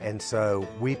 And so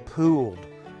we pooled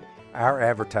our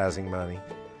advertising money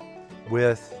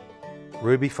with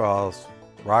Ruby Falls,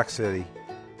 Rock City,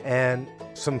 and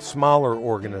some smaller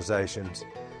organizations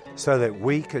so that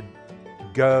we could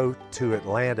go to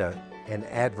Atlanta and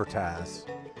advertise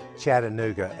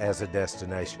Chattanooga as a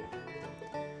destination.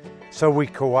 So we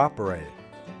cooperated.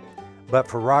 But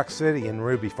for Rock City and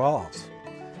Ruby Falls,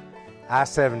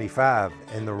 I-75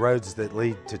 and the roads that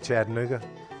lead to Chattanooga,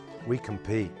 we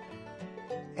compete.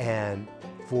 And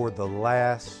for the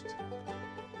last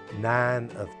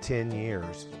 9 of 10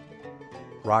 years,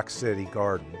 Rock City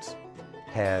Gardens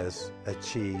has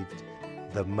achieved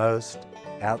the most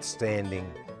outstanding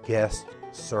guest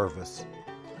service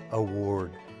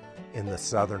award in the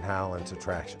Southern Highlands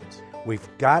attractions. We've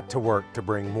got to work to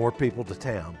bring more people to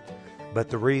town, but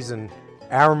the reason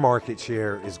our market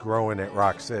share is growing at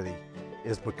Rock City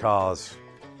is because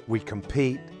we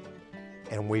compete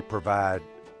and we provide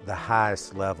the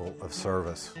highest level of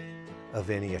service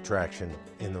of any attraction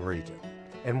in the region.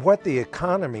 And what the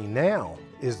economy now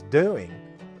is doing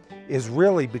is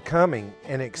really becoming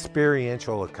an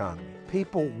experiential economy.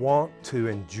 People want to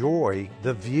enjoy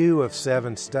the view of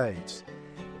 7 states,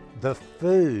 the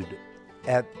food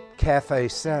at Cafe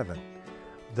 7,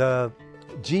 the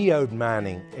geode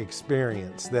mining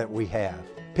experience that we have.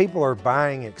 People are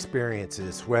buying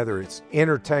experiences, whether it's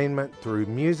entertainment through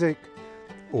music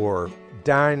or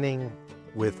dining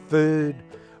with food.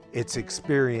 It's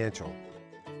experiential.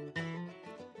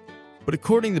 But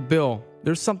according to Bill,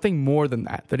 there's something more than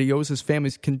that he owes his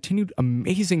family's continued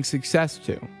amazing success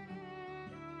to.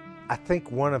 I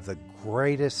think one of the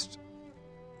greatest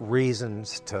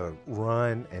reasons to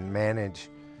run and manage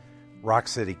Rock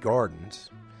City Gardens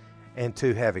and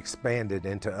to have expanded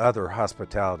into other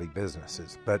hospitality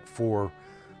businesses, but for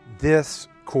this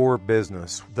core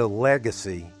business, the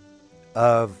legacy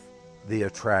of the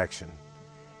attraction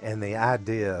and the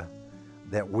idea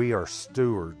that we are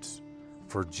stewards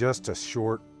for just a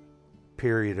short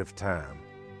period of time,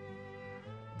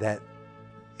 that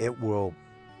it will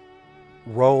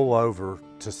roll over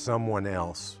to someone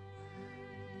else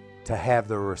to have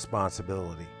the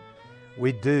responsibility.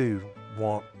 We do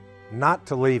want not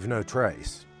to leave no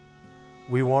trace.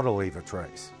 We want to leave a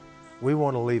trace. We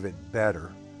want to leave it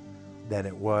better than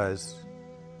it was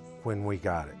when we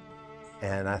got it.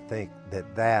 And I think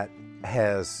that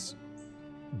has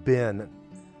been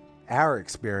our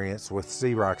experience with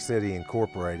Sea Rock City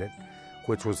Incorporated,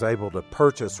 which was able to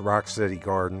purchase Rock City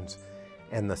Gardens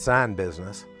and the sign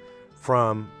business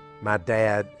from my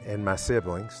dad and my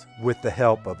siblings with the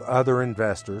help of other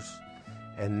investors.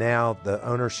 And now the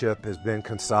ownership has been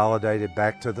consolidated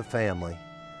back to the family.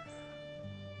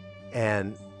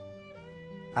 And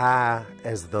I,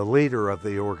 as the leader of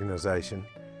the organization,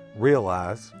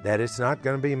 realize that it's not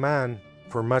going to be mine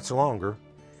for much longer,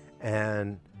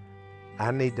 and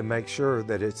I need to make sure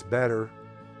that it's better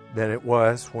than it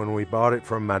was when we bought it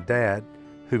from my dad,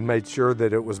 who made sure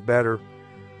that it was better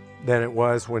than it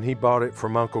was when he bought it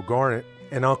from Uncle Garnet,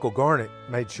 and Uncle Garnet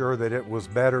made sure that it was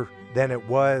better than it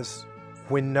was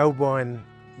when no one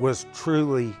was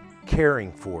truly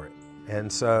caring for it.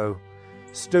 And so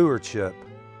stewardship,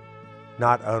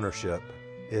 not ownership,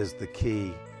 is the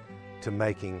key to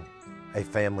making a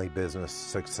family business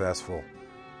successful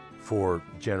for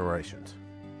generations.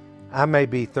 I may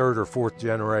be 3rd or 4th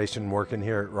generation working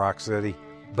here at Rock City,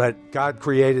 but God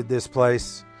created this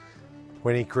place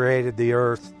when He created the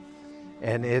earth,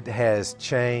 and it has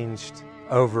changed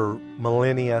over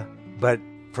millennia, but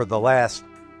for the last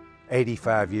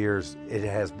 85 years, it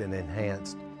has been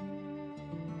enhanced.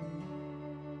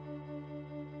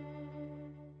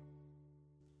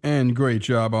 And great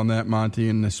job on that, Monty,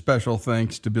 and a special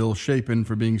thanks to Bill Chapin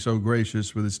for being so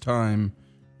gracious with his time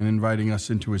and inviting us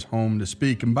into his home to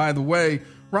speak. And by the way,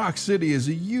 Rock City is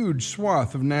a huge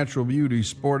swath of natural beauty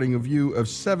sporting a view of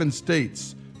 7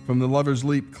 states from the Lover's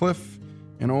Leap Cliff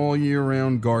and all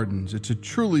year-round gardens. It's a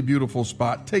truly beautiful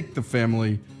spot. Take the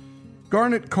family.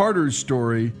 Garnet Carter's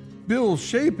story, Bill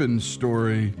Chapin's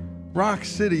story, Rock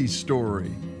City's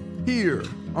story, here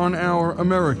on Our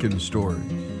American Stories.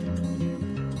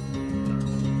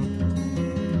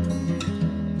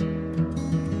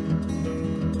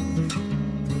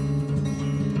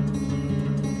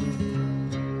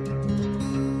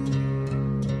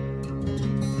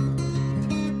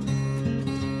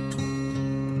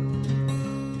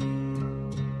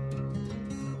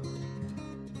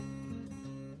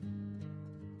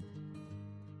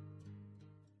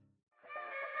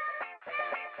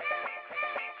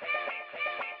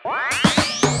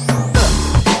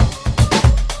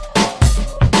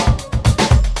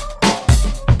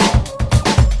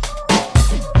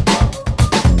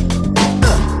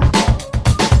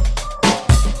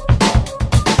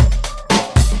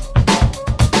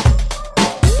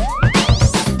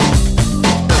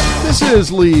 This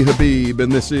is Lee Habib,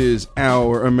 and this is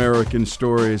Our American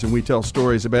Stories, and we tell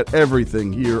stories about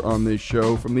everything here on this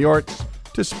show, from the arts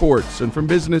to sports, and from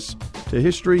business to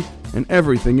history, and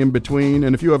everything in between.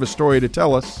 And if you have a story to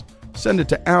tell us, send it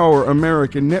to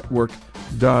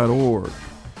ouramericannetwork.org.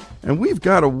 And we've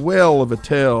got a well of a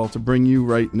tale to bring you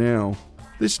right now.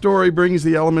 This story brings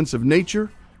the elements of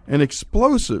nature and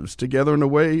explosives together in a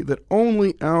way that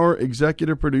only our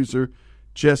executive producer,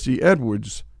 Jesse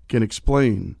Edwards, can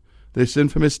explain. This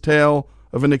infamous tale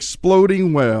of an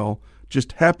exploding well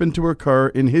just happened to occur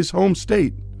in his home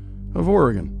state of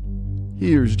Oregon.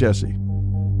 Here's Jesse.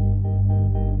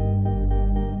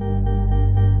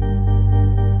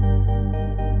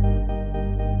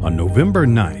 On November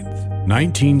 9th,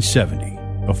 1970,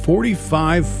 a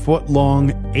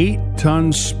 45-foot-long,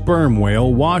 8-ton sperm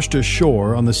whale washed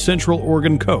ashore on the central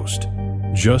Oregon coast,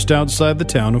 just outside the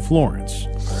town of Florence.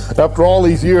 After all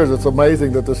these years, it's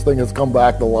amazing that this thing has come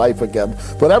back to life again.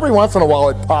 But every once in a while,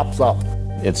 it pops up.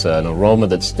 It's an aroma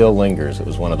that still lingers. It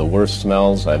was one of the worst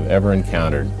smells I've ever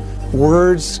encountered.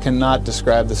 Words cannot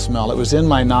describe the smell. It was in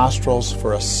my nostrils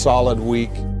for a solid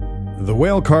week. The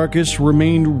whale carcass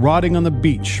remained rotting on the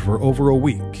beach for over a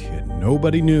week, and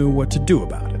nobody knew what to do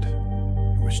about it.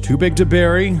 It was too big to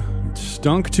bury, it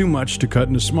stunk too much to cut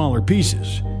into smaller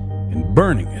pieces, and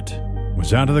burning it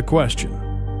was out of the question.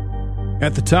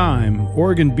 At the time,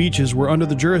 Oregon beaches were under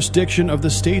the jurisdiction of the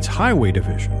state's Highway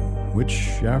Division, which,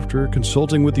 after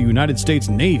consulting with the United States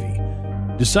Navy,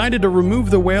 decided to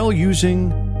remove the whale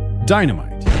using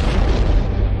dynamite.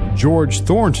 George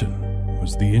Thornton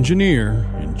was the engineer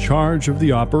in charge of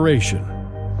the operation.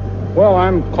 Well,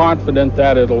 I'm confident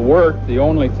that it'll work. The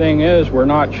only thing is we're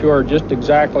not sure just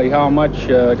exactly how much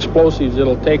explosives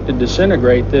it'll take to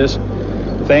disintegrate this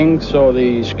thing so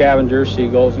the scavengers,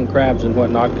 seagulls, and crabs and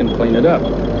whatnot can clean it up.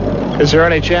 Is there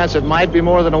any chance it might be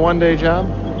more than a one-day job?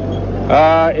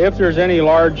 If there's any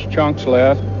large chunks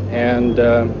left, and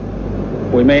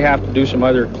we may have to do some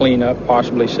other cleanup,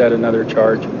 possibly set another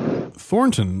charge.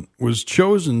 Thornton was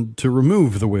chosen to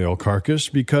remove the whale carcass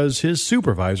because his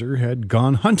supervisor had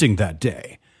gone hunting that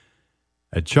day.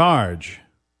 A charge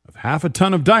of 1/2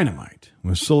 ton of dynamite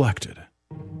was selected.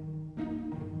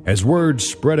 As word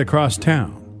spread across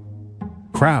town,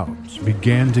 crowds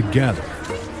began to gather.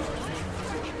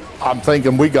 I'm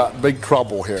thinking we got big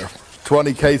trouble here.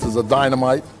 20 cases of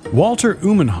dynamite. Walter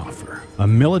Umenhofer, a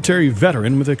military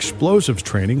veteran with explosives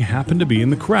training, happened to be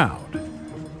in the crowd.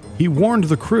 He warned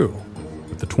the crew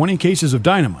that the 20 cases of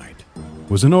dynamite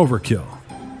was an overkill.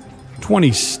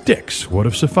 20 sticks would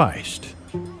have sufficed.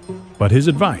 But his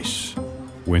advice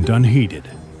went unheeded.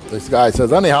 This guy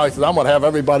says, anyhow, he says, I'm going to have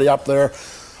everybody up there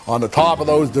on the top of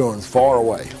those dunes, far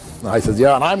away. And I said,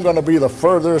 yeah, and I'm going to be the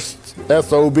furthest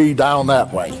SOB down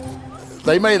that way.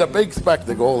 They made a big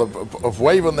spectacle of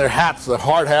waving their hats, the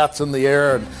hard hats in the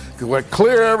air, and went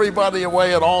clear everybody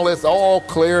away and all this, all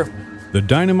clear. The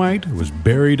dynamite was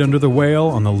buried under the whale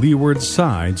on the leeward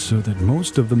side so that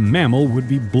most of the mammal would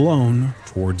be blown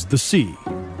towards the sea.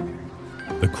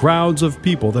 The crowds of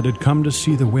people that had come to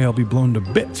see the whale be blown to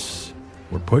bits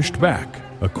were pushed back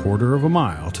 1/4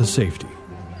 mile to safety.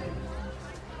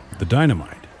 The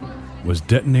dynamite was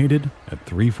detonated at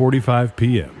 3:45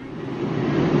 p.m.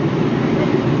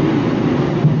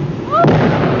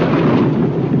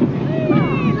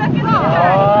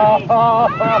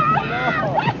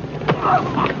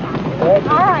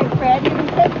 All right, Fred, you can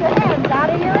take your hands out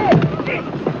of your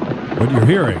ears. What you're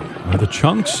hearing are the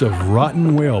chunks of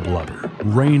rotten whale blubber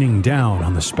raining down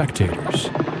on the spectators.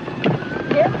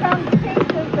 Here comes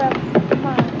pieces of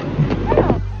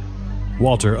mine.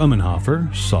 Walter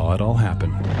Umenhofer saw it all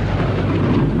happen.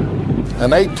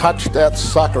 And they touched that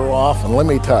sucker off, and let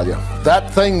me tell you,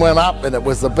 that thing went up, and it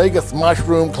was the biggest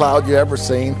mushroom cloud you ever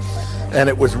seen, and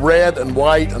it was red and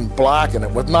white and black, and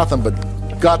it was nothing but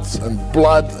guts and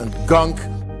blood and gunk.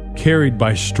 Carried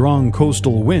by strong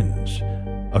coastal winds,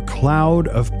 a cloud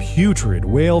of putrid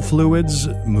whale fluids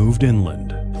moved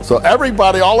inland. So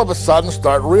everybody all of a sudden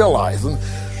started realizing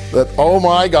that, oh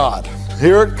my God,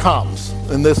 here it comes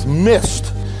in this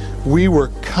mist. We were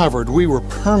covered, we were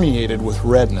permeated with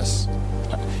redness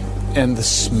and the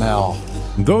smell.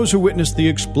 Those who witnessed the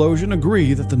explosion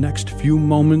agree that the next few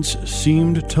moments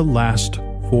seemed to last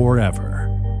forever.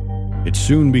 It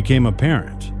soon became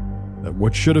apparent that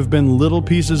what should have been little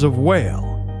pieces of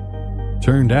whale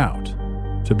turned out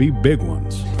to be big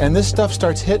ones. And this stuff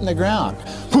starts hitting the ground.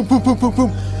 Boom, boom, boom, boom,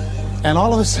 boom. And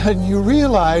all of a sudden you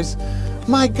realize,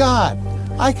 my God,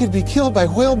 I could be killed by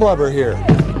whale blubber here.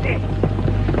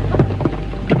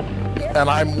 And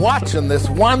I'm watching this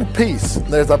one piece.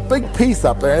 There's a big piece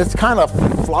up there. It's kind of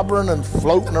flubbering and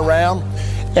floating around.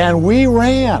 And we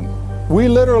ran. We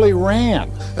literally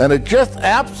ran. And it just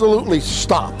absolutely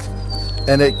stopped.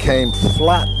 And it came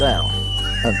flat down.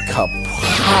 And kapow!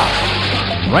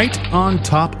 Right on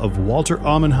top of Walter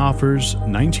Umenhofer's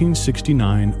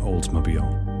 1969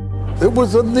 Oldsmobile. It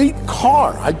was a neat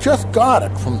car. I just got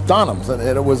it from Dunham's, and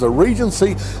it was a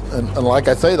Regency. And like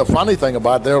I say, the funny thing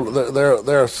about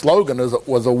their slogan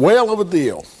was a whale of a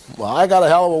deal. Well, I got a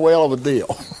hell of a whale of a deal.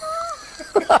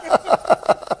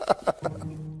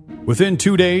 Within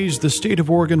 2 days, the state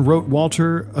of Oregon wrote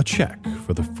Walter a check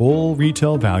for the full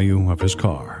retail value of his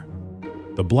car.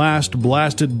 The blast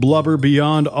blasted blubber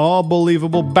beyond all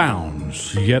believable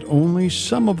bounds, yet only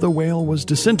some of the whale was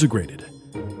disintegrated.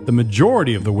 The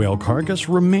majority of the whale carcass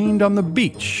remained on the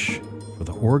beach for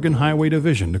the Oregon Highway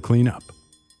Division to clean up.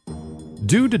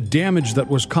 Due to damage that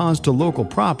was caused to local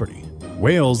property,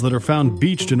 whales that are found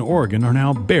beached in Oregon are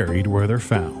now buried where they're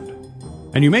found.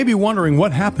 And you may be wondering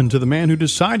what happened to the man who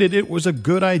decided it was a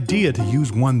good idea to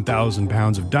use 1,000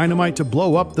 pounds of dynamite to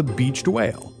blow up the beached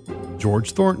whale.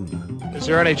 George Thornton. Is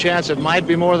there any chance it might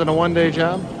be more than a one-day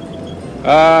job?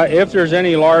 If there's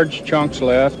any large chunks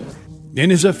left. In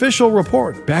his official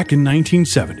report back in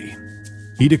 1970,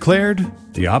 he declared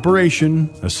the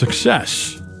operation a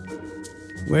success,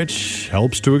 which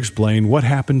helps to explain what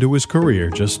happened to his career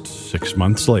just 6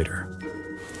 months later.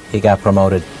 He got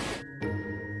promoted.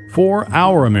 For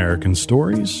Our American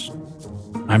Stories,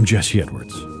 I'm Jesse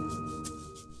Edwards.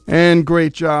 And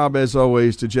great job, as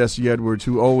always, to Jesse Edwards,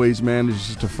 who always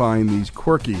manages to find these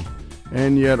quirky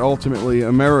and yet ultimately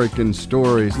American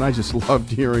stories. And I just loved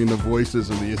hearing the voices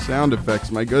and the sound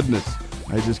effects. My goodness,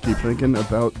 I just keep thinking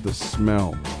about the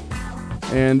smell.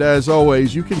 And as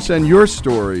always, you can send your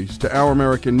stories to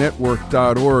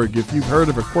ouramericannetwork.org if you've heard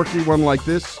of a quirky one like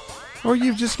this, or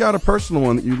you've just got a personal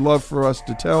one that you'd love for us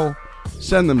to tell.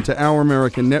 Send them to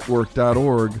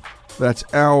ouramericannetwork.org. That's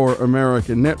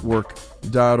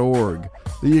ouramericannetwork.org.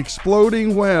 The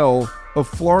exploding whale of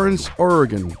Florence,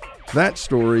 Oregon. That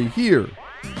story here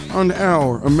on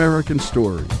Our American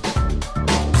Story.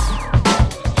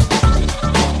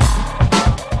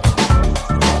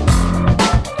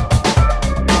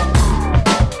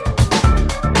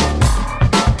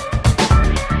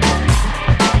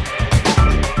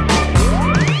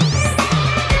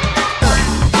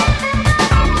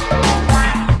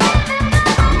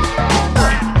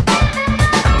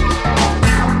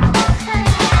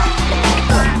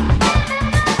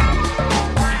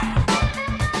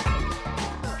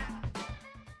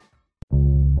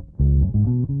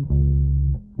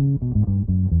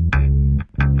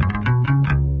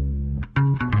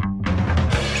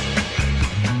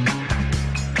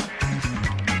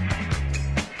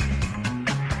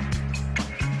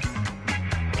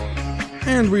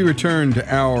 And we return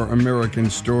to Our American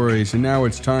Stories, and now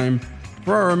it's time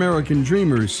for our American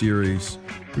Dreamers series,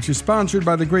 which is sponsored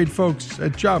by the great folks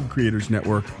at Job Creators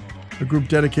Network, a group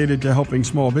dedicated to helping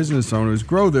small business owners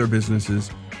grow their businesses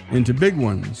into big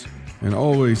ones, and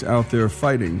always out there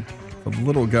fighting for the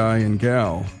little guy and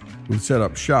gal who set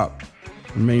up shop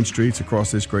on main streets across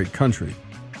this great country.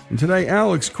 And today,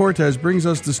 Alex Cortez brings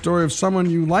us the story of someone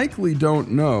you likely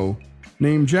don't know,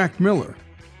 named Jack Miller,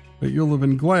 but you'll have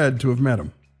been glad to have met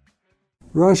him.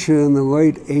 Russia in the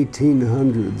late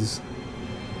 1800s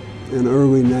and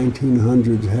early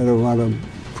 1900s had a lot of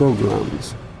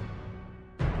pogroms.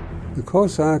 The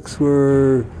Cossacks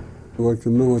were like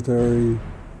the military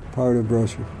part of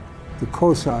Russia. The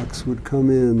Cossacks would come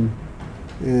in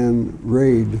and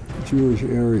raid Jewish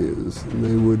areas, and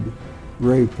they would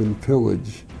rape and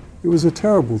pillage. It was a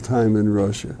terrible time in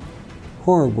Russia,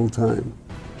 horrible time.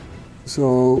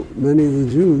 So many of the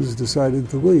Jews decided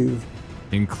to leave.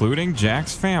 Including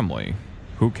Jack's family,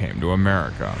 who came to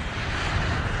America.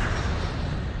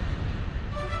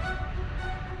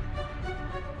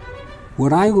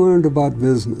 What I learned about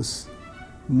business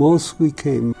mostly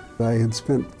came. I had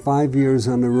spent 5 years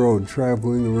on the road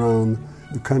traveling around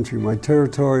the country. My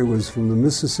territory was from the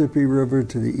Mississippi River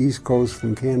to the East Coast,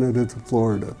 from Canada to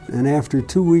Florida. And after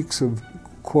 2 weeks of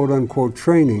quote-unquote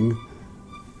training,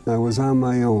 I was on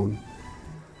my own.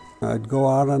 I'd go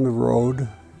out on the road.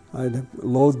 I'd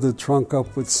load the trunk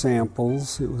up with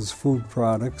samples. It was food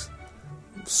products,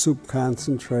 soup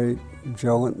concentrate,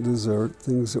 gelatin dessert,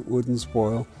 things that wouldn't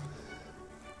spoil.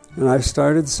 And I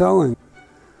started selling.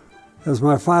 As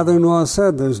my father-in-law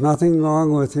said, there's nothing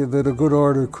wrong with you that a good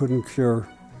order couldn't cure.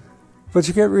 But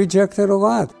you get rejected a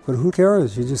lot. But who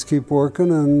cares? You just keep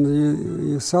working and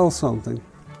you sell something.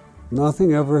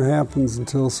 Nothing ever happens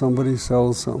until somebody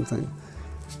sells something.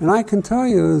 And I can tell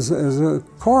you as a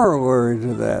corollary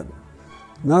to that,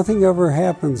 nothing ever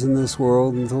happens in this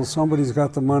world until somebody's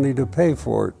got the money to pay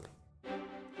for it.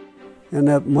 And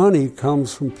that money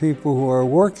comes from people who are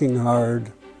working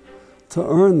hard to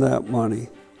earn that money.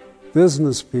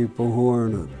 Business people who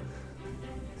earn it.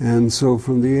 And so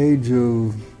from the age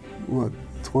of,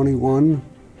 21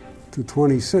 to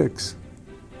 26,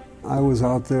 I was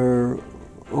out there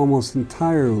almost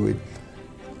entirely.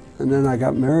 And then I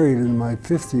got married in my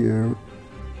 5th year.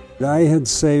 I had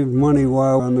saved money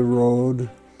while on the road,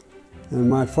 and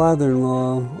my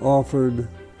father-in-law offered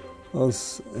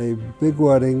us a big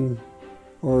wedding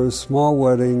or a small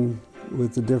wedding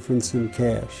with the difference in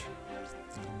cash.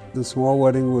 The small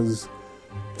wedding was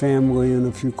family and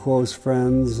a few close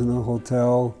friends in a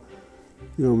hotel,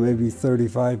 maybe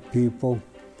 35 people.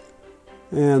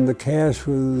 And the cash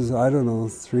was,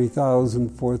 $3,000,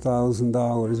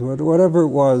 $4,000, whatever it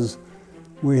was.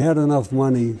 We had enough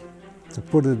money to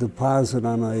put a deposit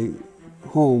on a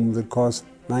home that cost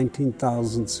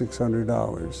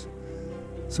 $19,600.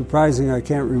 Surprising, I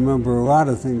can't remember a lot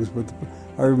of things, but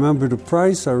I remember the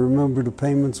price. I remember the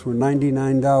payments were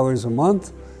 $99 a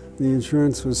month. The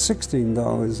insurance was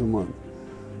 $16 a month.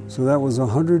 So that was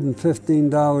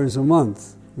 $115 a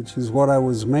month, which is what I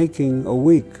was making a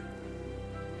week.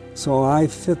 So I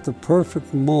fit the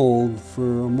perfect mold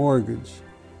for a mortgage.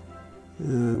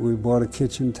 We bought a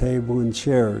kitchen table and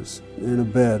chairs and a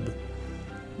bed.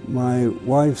 My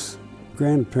wife's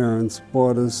grandparents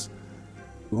bought us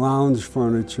lounge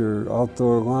furniture,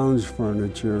 outdoor lounge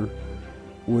furniture,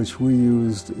 which we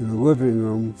used in the living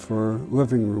room for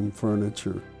living room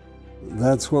furniture.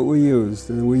 That's what we used,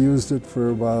 and we used it for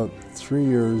about 3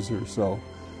 years or so.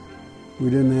 We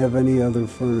didn't have any other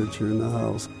furniture in the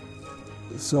house.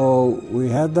 So we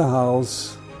had the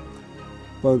house,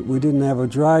 but we didn't have a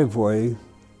driveway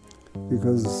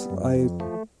because I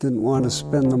didn't want to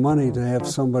spend the money to have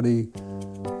somebody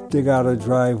dig out a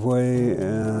driveway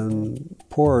and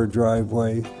pour a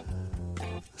driveway,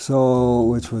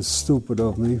 which was stupid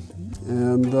of me.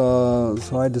 And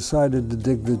so I decided to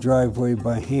dig the driveway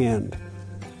by hand.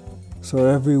 So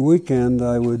every weekend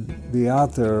I would be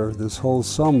out there this whole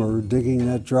summer digging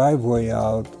that driveway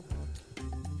out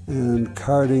and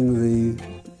carting the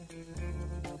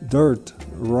dirt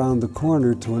around the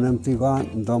corner to an empty lot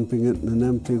and dumping it in an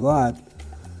empty lot,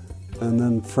 and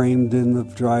then framed in the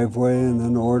driveway and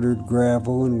then ordered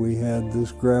gravel, and we had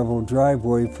this gravel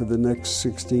driveway for the next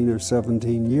 16 or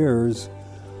 17 years,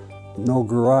 no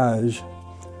garage.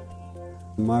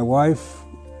 My wife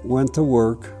went to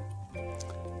work,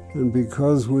 and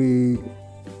because we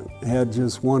had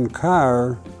just one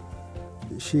car,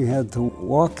 she had to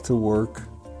walk to work.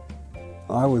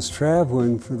 I was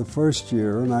traveling for the first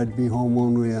year, and I'd be home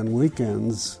only on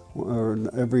weekends, or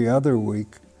every other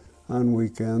week on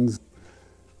weekends,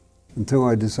 until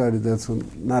I decided that's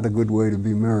not a good way to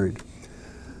be married.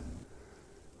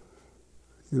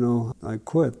 I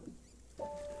quit.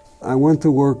 I went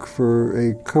to work for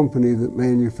a company that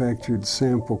manufactured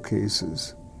sample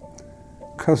cases,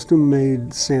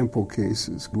 custom-made sample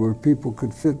cases, where people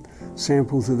could fit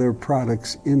samples of their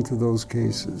products into those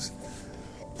cases.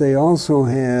 They also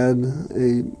had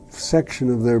a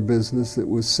section of their business that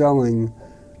was selling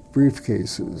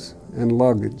briefcases and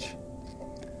luggage.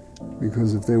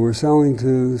 Because if they were selling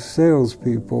to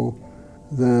salespeople,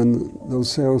 then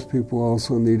those salespeople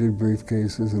also needed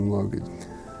briefcases and luggage.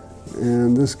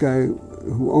 And this guy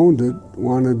who owned it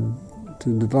wanted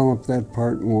to develop that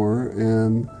part more,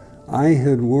 and I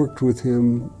had worked with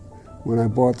him when I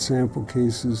bought sample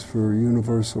cases for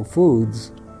Universal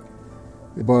Foods.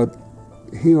 But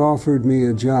he offered me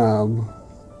a job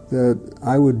that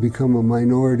I would become a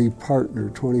minority partner,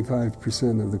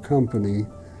 25% of the company.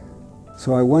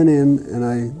 So I went in and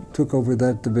I took over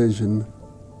that division.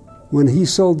 When he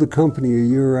sold the company a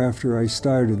year after I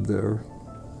started there,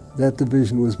 that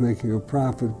division was making a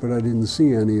profit, but I didn't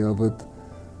see any of it.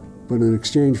 But in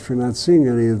exchange for not seeing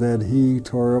any of that, he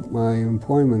tore up my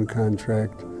employment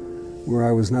contract where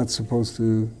I was not supposed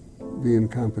to be in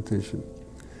competition.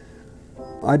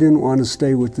 I didn't want to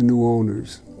stay with the new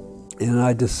owners. And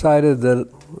I decided that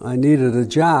I needed a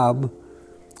job,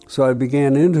 so I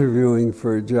began interviewing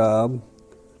for a job.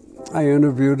 I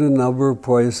interviewed a number of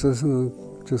places,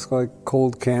 just like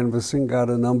cold canvassing, got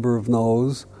a number of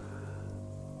no's.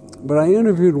 But I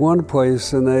interviewed one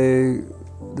place and they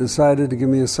decided to give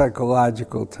me a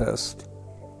psychological test.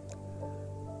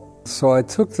 So I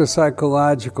took the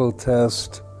psychological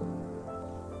test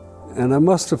and I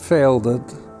must have failed it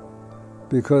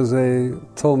because they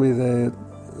told me that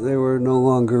they were no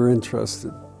longer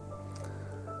interested.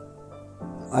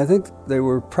 I think they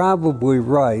were probably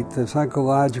right. The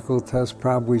psychological test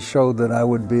probably showed that I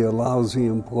would be a lousy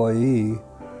employee.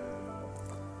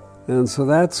 And so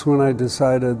that's when I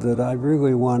decided that I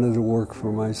really wanted to work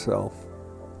for myself.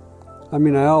 I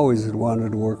mean, I always had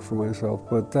wanted to work for myself,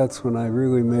 but that's when I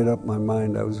really made up my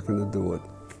mind I was going to do it.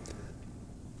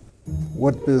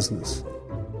 What business?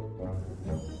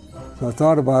 So I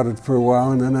thought about it for a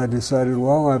while, and then I decided,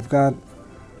 well, I've got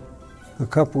a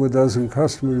couple of dozen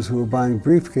customers who are buying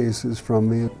briefcases from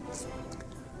me.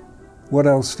 What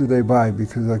else do they buy?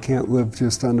 Because I can't live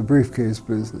just on the briefcase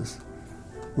business.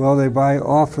 Well, they buy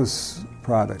office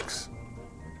products.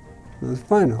 That's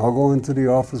fine, I'll go into the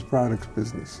office products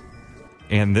business.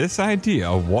 And this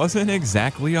idea wasn't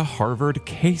exactly a Harvard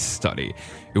case study.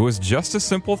 It was just a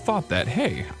simple thought that,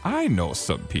 hey, I know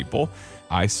some people.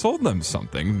 I sold them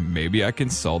something. Maybe I can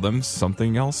sell them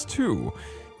something else too.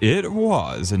 It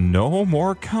was no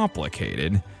more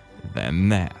complicated than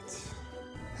that.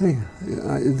 Hey,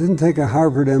 it didn't take a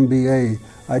Harvard MBA.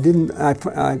 I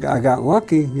got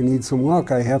lucky. You need some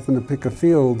luck. I happened to pick a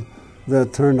field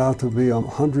that turned out to be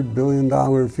 $100 billion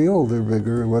field or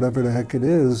bigger, whatever the heck it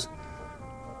is.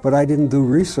 But I didn't do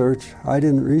research. I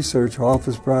didn't research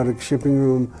office products, shipping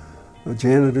room,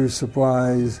 janitor's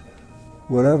supplies,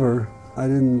 whatever. I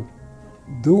didn't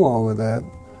do all of that.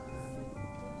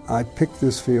 I picked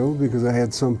this field because I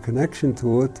had some connection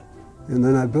to it, and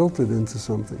then I built it into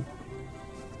something.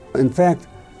 In fact,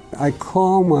 I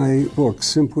call my book,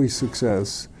 Simply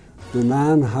Success, the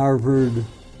non-Harvard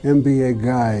MBA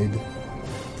guide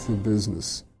to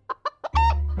business.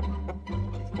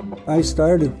 I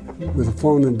started with a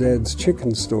phone in Dad's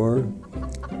chicken store,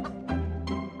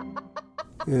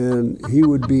 and he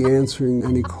would be answering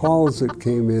any calls that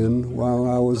came in while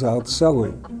I was out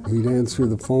selling. He'd answer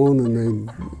the phone and they'd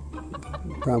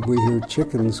probably hear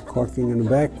chickens clucking in the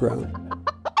background.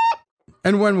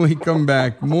 And when we come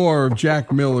back, more of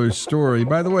Jack Miller's story.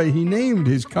 By the way, he named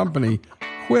his company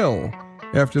Quill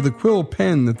after the quill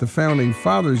pen that the founding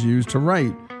fathers used to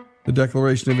write the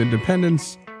Declaration of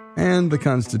Independence and the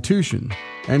Constitution.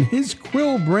 And his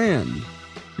Quill brand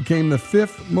became the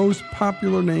 5th most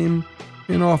popular name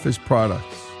in office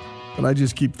products. But I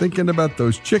just keep thinking about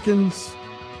those chickens,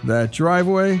 that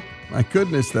driveway, my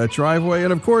goodness, that driveway,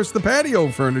 and of course the patio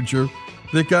furniture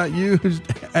that got used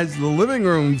as the living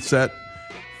room set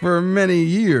for many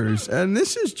years. And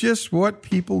this is just what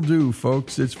people do,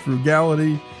 folks. It's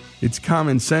frugality, it's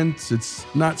common sense, it's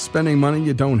not spending money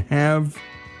you don't have.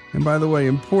 And by the way,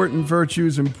 important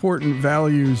virtues, important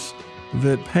values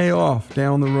that pay off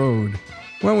down the road.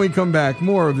 When we come back,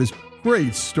 more of this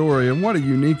great story, and what a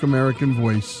unique American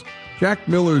voice. Jack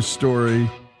Miller's story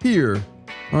here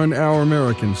on Our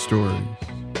American Stories.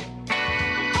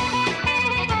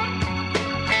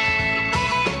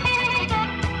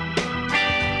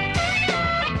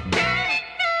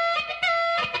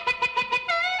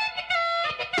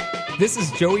 This is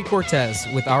Joey Cortez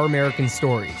with Our American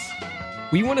Stories.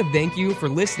 We want to thank you for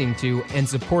listening to and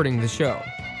supporting the show.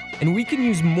 And we can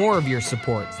use more of your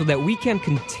support so that we can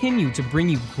continue to bring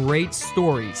you great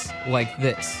stories like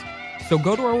this. So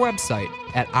go to our website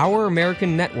at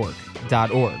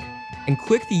ouramericannetwork.org and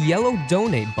click the yellow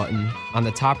donate button on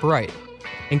the top right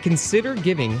and consider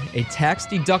giving a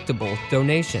tax-deductible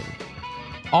donation.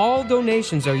 All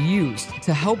donations are used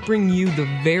to help bring you the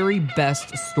very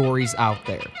best stories out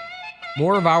there.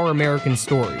 More of Our American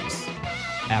Stories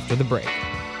after the break.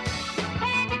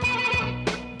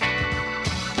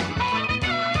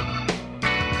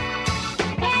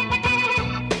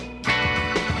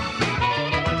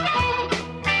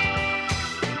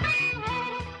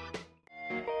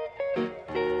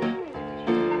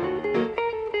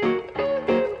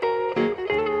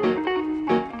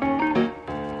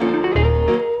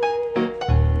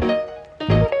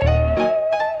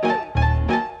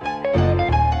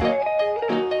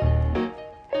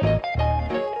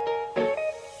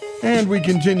 we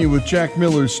continue with Jack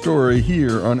Miller's story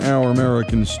here on Our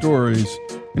American Stories.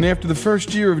 And after the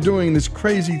first year of doing this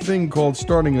crazy thing called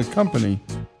starting a company,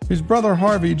 his brother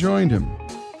Harvey joined him.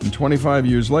 And 25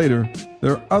 years later,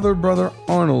 their other brother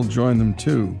Arnold joined them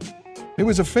too. It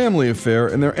was a family affair,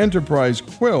 and their enterprise,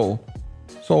 Quill,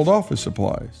 sold office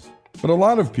supplies. But a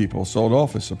lot of people sold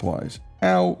office supplies.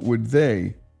 How would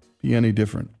they be any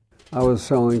different? I was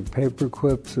selling paper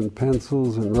clips and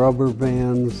pencils and rubber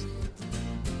bands.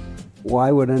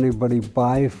 Why would anybody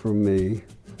buy from me?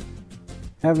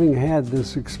 Having had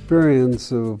this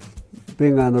experience of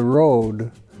being on the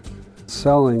road,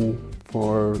 selling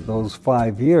for those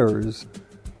 5 years,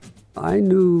 I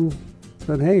knew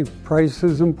that, hey, price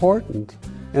is important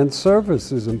and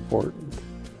service is important.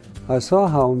 I saw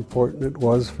how important it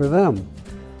was for them.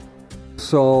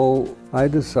 So I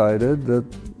decided that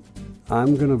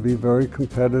I'm going to be very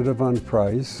competitive on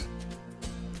price,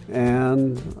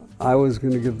 and I was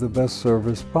going to give the best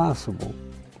service possible.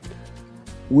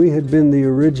 We had been the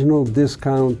original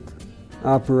discount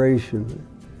operation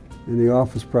in the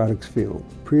office products field.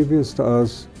 Previous to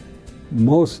us,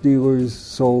 most dealers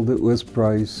sold at list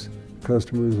price.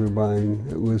 Customers were buying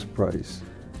at list price.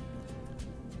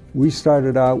 We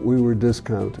started out, we were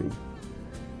discounting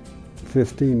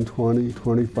 15, 20,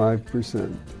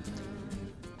 25%.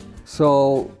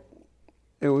 So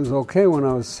it was okay when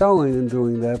I was selling and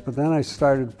doing that, but then I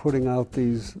started putting out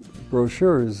these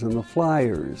brochures and the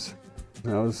flyers.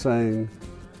 I was saying,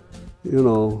 you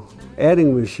know,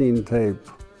 adding machine tape,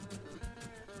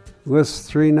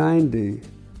 list $390.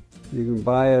 You can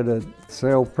buy it at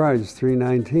sale price,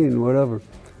 $319, whatever.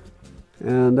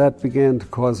 And that began to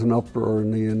cause an uproar in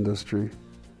the industry.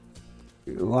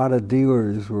 A lot of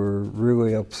dealers were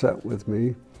really upset with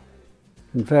me.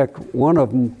 In fact, one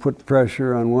of them put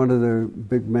pressure on one of their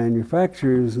big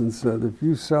manufacturers and said, if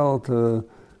you sell to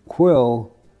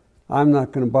Quill, I'm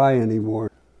not going to buy anymore.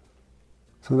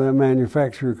 So that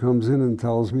manufacturer comes in and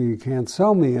tells me, you can't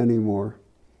sell me anymore.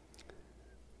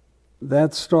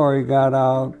 That story got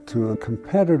out to a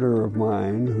competitor of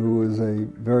mine who was a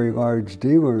very large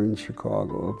dealer in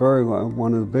Chicago,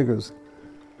 one of the biggest.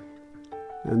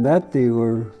 And that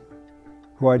dealer,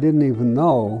 who I didn't even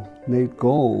know, Nate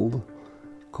Gold,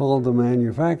 called the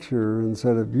manufacturer and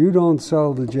said, if you don't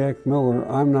sell to Jack Miller,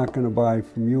 I'm not going to buy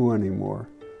from you anymore.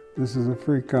 This is a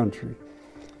free country.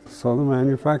 So the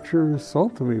manufacturer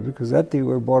sold to me because that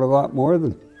dealer bought a lot more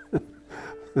than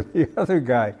the other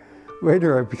guy.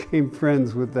 Later I became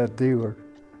friends with that dealer.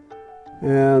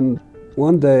 And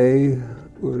one day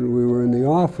when we were in the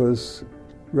office,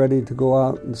 ready to go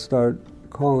out and start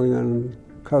calling on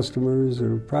customers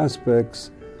or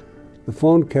prospects, the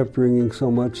phone kept ringing so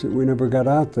much that we never got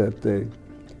out that day.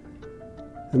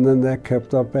 And then that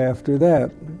kept up after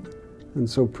that. And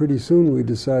so pretty soon we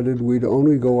decided we'd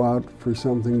only go out for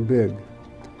something big.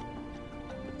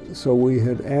 So we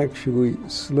had actually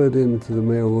slid into the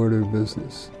mail order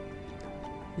business.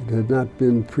 It had not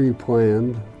been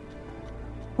pre-planned.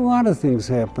 A lot of things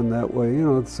happen that way, you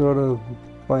know, it's sort of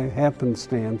by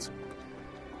happenstance.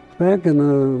 Back in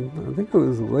I think it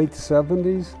was the late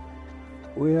 70s,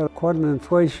 we had quite an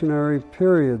inflationary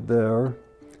period there,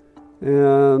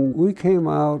 and we came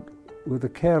out with a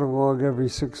catalog every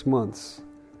 6 months.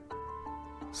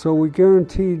 So we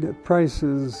guaranteed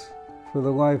prices for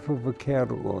the life of a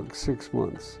catalog, 6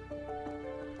 months.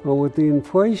 Well, with the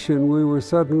inflation, we were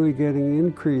suddenly getting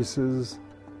increases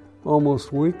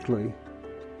almost weekly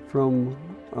from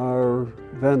our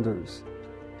vendors.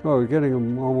 Well, we're getting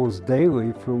them almost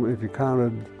daily from, if you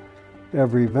counted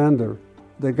every vendor.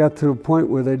 They got to a point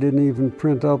where they didn't even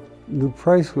print up new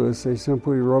price lists. They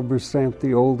simply rubber stamped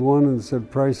the old one and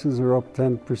said prices are up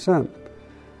 10%.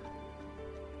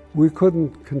 We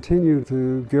couldn't continue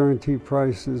to guarantee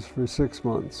prices for 6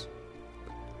 months.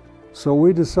 So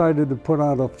we decided to put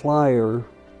out a flyer.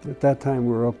 At that time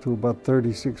we were up to about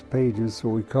 36 pages, so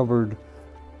we covered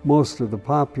most of the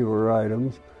popular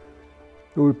items.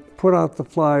 And we put out the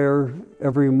flyer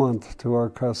every month to our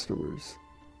customers.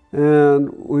 And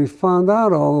we found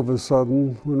out all of a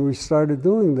sudden when we started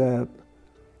doing that,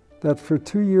 that for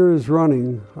 2 years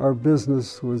running, our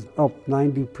business was up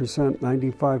 90%,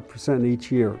 95% each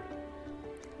year.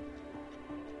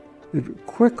 It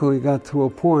quickly got to a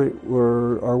point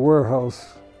where our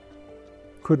warehouse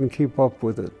couldn't keep up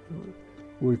with it.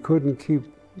 We couldn't keep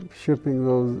shipping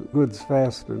those goods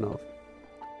fast enough.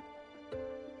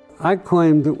 I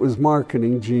claimed it was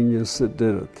marketing genius that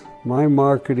did it. My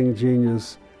marketing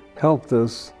genius helped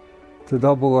us to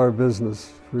double our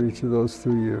business for each of those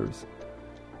 2 years.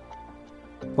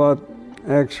 But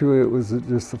actually it was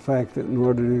just the fact that in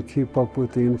order to keep up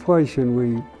with the inflation,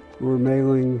 we were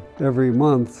mailing every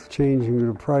month, changing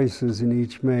the prices in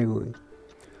each mailing.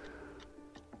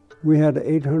 We had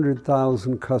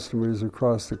 800,000 customers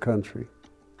across the country.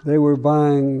 They were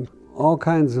buying all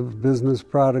kinds of business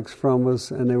products from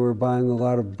us, and they were buying a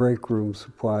lot of break room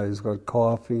supplies like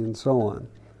coffee and so on.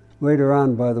 Later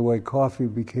on, by the way, coffee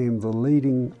became the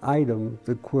leading item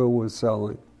that Quill was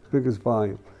selling, biggest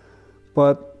volume.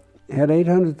 But had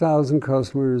 800,000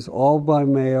 customers, all by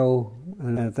mail,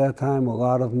 and at that time a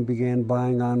lot of them began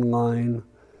buying online.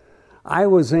 I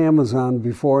was Amazon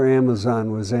before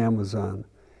Amazon was Amazon.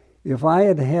 If I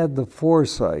had had the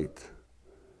foresight,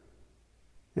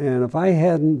 and if I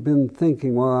hadn't been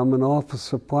thinking, well, I'm an office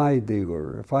supply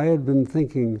dealer, if I had been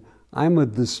thinking, I'm a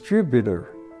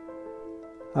distributor,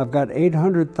 I've got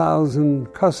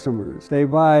 800,000 customers. They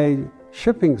buy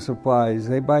shipping supplies,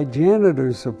 they buy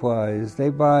janitor supplies, they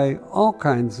buy all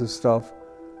kinds of stuff.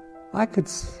 I could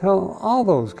sell all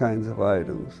those kinds of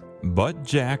items. But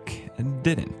Jack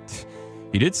didn't.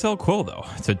 He did sell Quill, though,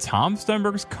 to Tom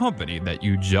Stenberg's company that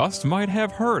you just might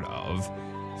have heard of,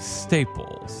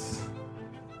 Staples.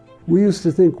 We used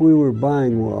to think we were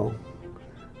buying well.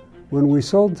 When we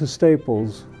sold to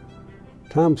Staples,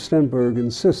 Tom Stenberg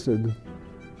insisted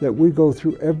that we go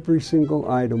through every single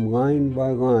item line by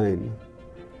line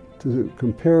to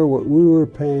compare what we were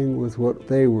paying with what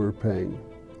they were paying.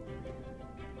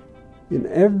 In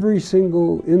every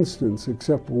single instance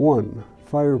except one,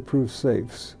 fireproof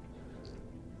safes,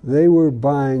 they were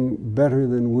buying better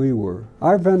than we were.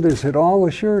 Our vendors had all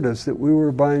assured us that we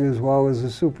were buying as well as a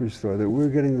superstore, that we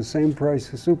were getting the same price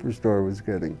the superstore was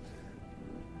getting.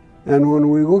 And when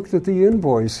we looked at the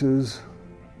invoices,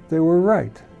 they were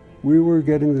right. We were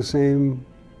getting the same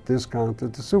discount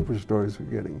that the superstores were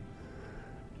getting.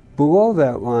 Below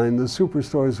that line, the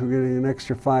superstores were getting an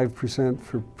extra 5%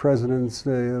 for President's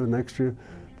Day, an extra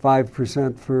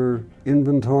 5% for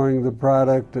inventorying the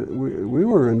product. We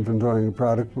were inventorying the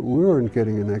product, but we weren't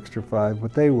getting an extra 5%,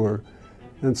 but they were,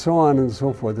 and so on and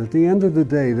so forth. At the end of the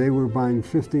day, they were buying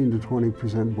 15 to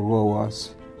 20% below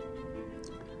us.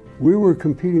 We were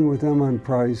competing with them on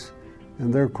price,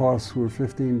 and their costs were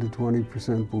 15 to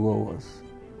 20% below us.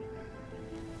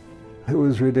 It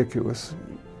was ridiculous.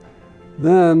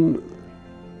 Then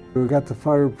we got the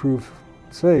fireproof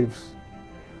safes.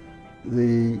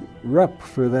 The rep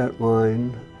for that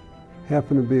line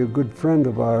happened to be a good friend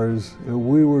of ours, and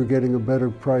we were getting a better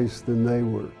price than they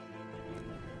were.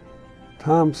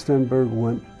 Tom Stenberg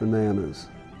went bananas.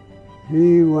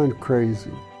 He went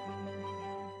crazy.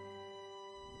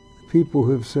 People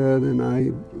have said, and I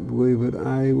believe it,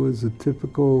 I was a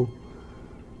typical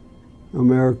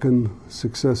American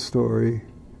success story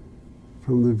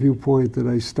from the viewpoint that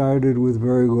I started with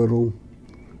very little.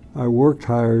 I worked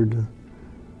hard.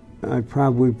 I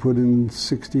probably put in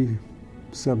 60,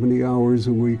 70 hours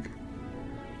a week.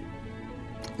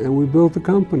 And we built a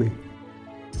company.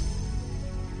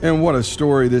 And what a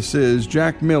story this is.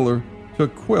 Jack Miller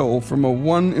took Quill from a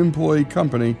one-employee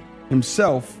company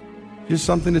himself, just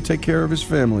something to take care of his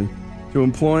family, to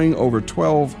employing over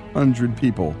 1,200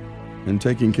 people and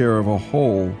taking care of a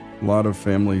whole lot of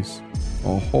families,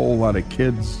 a whole lot of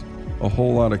kids, a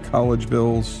whole lot of college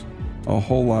bills, a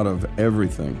whole lot of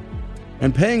everything.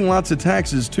 And paying lots of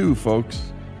taxes too,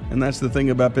 folks. And that's the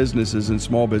thing about businesses and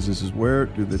small businesses. Where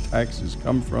do the taxes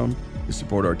come from to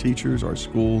support our teachers, our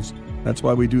schools? That's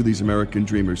why we do these American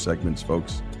Dreamers segments,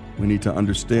 folks. We need to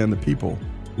understand the people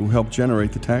who help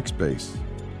generate the tax base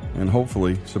and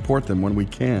hopefully support them when we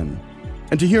can.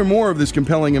 And to hear more of this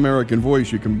compelling American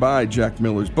voice, you can buy Jack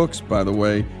Miller's books, by the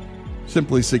way,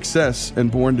 Simply Success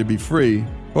and Born to be Free,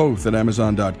 both at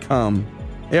Amazon.com.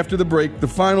 After the break, the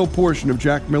final portion of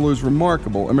Jack Miller's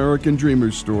remarkable American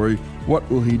Dreamers story. What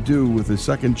will he do with the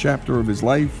second chapter of his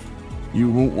life? You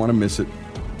won't want to miss it.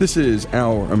 This is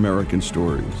Our American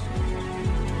Stories.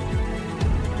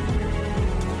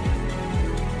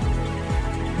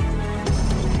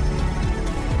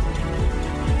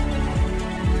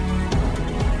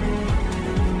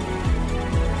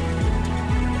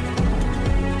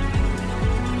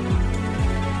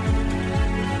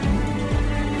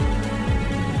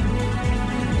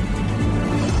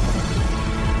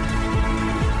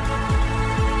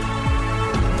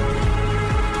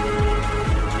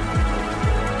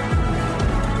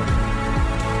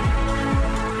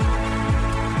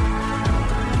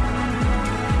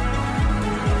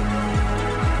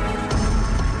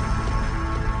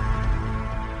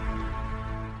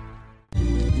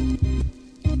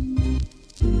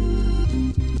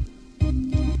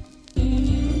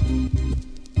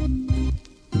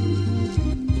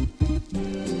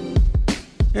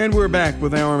 And we're back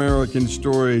with Our American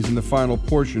Stories in the final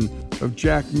portion of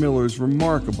Jack Miller's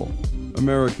remarkable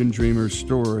American Dreamer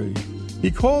story. He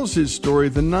calls his story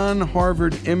the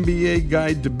non-Harvard MBA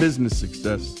Guide to Business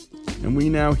Success, and we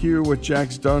now hear what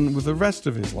Jack's done with the rest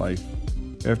of his life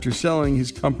after selling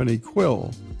his company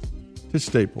Quill to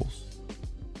Staples.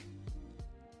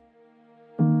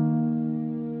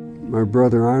 My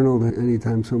brother Arnold,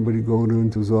 anytime somebody go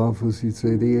into his office, he'd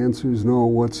say, the answer is no,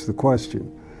 what's the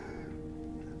question?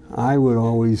 I would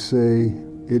always say,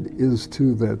 it is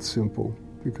too that simple.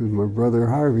 Because my brother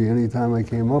Harvey, anytime I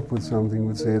came up with something,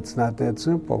 would say, it's not that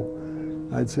simple.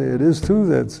 I'd say, it is too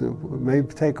that simple. It may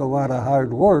take a lot of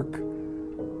hard work,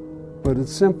 but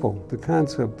it's simple. The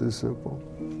concept is simple.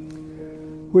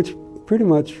 Which pretty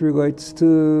much relates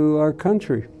to our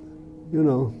country. You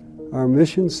know, our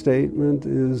mission statement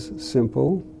is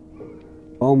simple.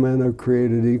 All men are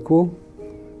created equal.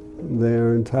 They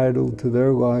are entitled to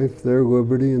their life, their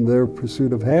liberty, and their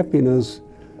pursuit of happiness,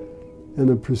 and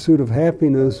the pursuit of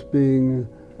happiness being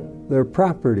their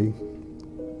property,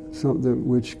 something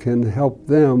which can help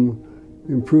them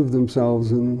improve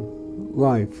themselves in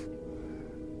life.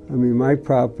 I mean, my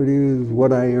property is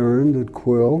what I earned at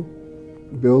Quill,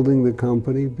 building the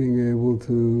company, being able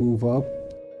to move up.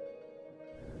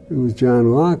 It was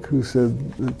John Locke who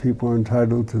said that people are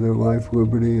entitled to their life,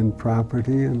 liberty, and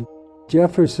property. And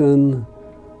Jefferson,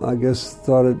 I guess,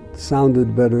 thought it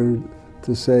sounded better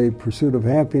to say pursuit of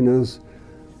happiness,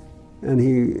 and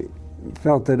he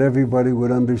felt that everybody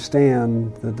would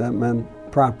understand that that meant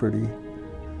property.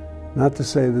 Not to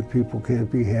say that people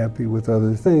can't be happy with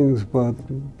other things, but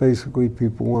basically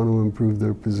people want to improve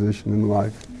their position in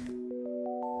life.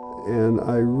 And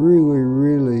I really,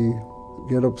 really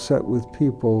get upset with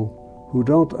people who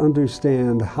don't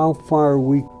understand how far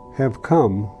we have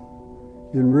come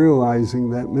in realizing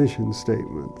that mission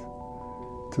statement.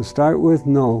 To start with,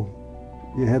 no.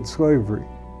 You had slavery.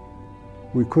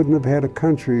 We couldn't have had a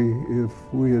country if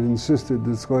we had insisted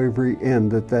that slavery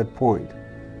end at that point.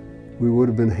 We would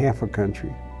have been half a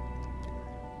country.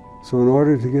 So in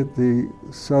order to get the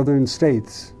southern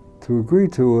states to agree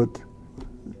to it,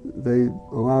 they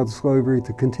allowed slavery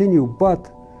to continue,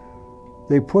 but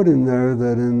they put in there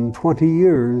that in 20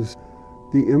 years,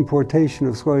 the importation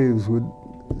of slaves would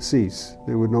cease.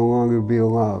 They would no longer be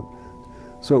allowed.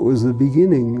 So it was the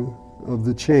beginning of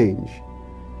the change.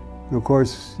 And of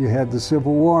course, you had the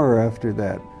Civil War after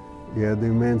that. You had the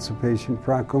Emancipation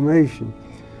Proclamation.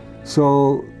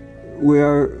 So we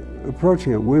are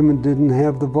approaching it. Women didn't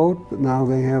have the vote, but now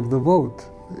they have the vote.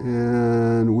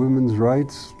 And women's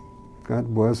rights,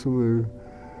 God bless them, are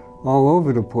all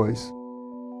over the place.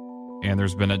 And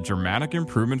there's been a dramatic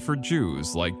improvement for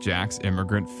Jews like Jack's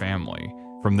immigrant family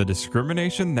from the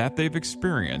discrimination that they've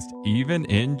experienced even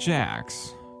in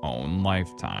Jack's own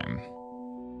lifetime.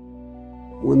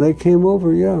 When they came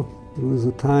over, yeah, it was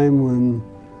a time when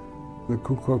the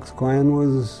Ku Klux Klan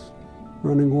was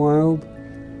running wild.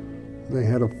 They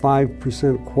had a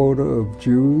 5% quota of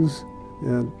Jews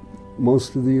at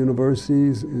most of the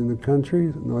universities in the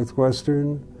country.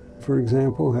 Northwestern, for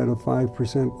example, had a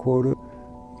 5% quota.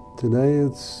 Today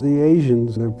it's the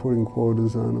Asians, they're putting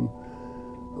quotas on them.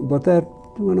 But that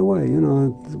went away, you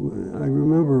know. I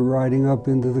remember riding up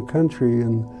into the country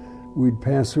and we'd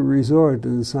pass a resort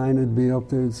and a sign would be up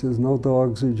there that says, no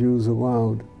dogs or Jews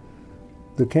allowed.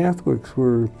 The Catholics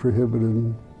were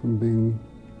prohibited from being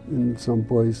in some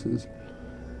places.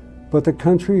 But the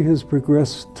country has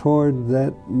progressed toward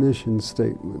that mission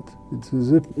statement. It's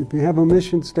as if you have a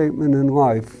mission statement in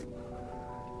life,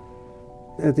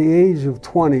 at the age of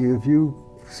 20, if you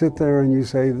sit there and you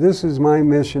say, this is my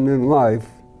mission in life,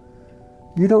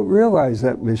 you don't realize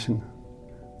that mission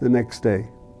the next day.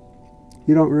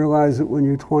 You don't realize it when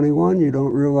you're 21, you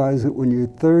don't realize it when you're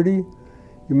 30, you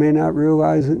may not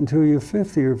realize it until you're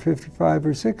 50 or 55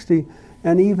 or 60,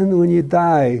 and even when you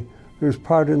die, there's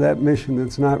part of that mission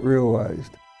that's not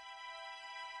realized.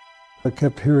 I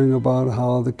kept hearing about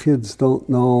how the kids don't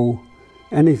know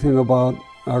anything about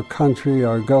our country,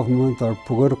 our government, our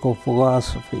political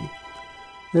philosophy.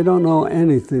 They don't know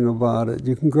anything about it.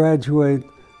 You can graduate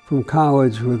from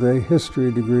college with a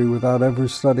history degree without ever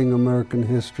studying American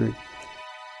history.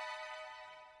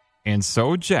 And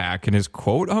so Jack, in his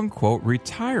quote-unquote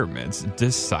retirements,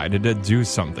 decided to do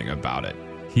something about it.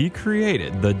 He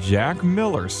created the Jack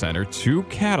Miller Center to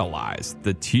catalyze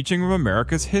the teaching of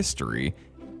America's history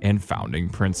and founding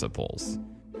principles.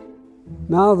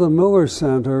 Now the Miller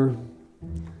Center,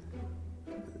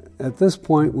 at this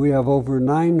point we have over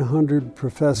 900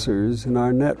 professors in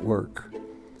our network.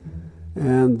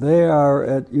 And they are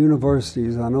at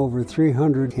universities on over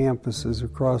 300 campuses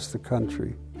across the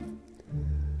country.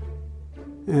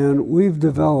 And we've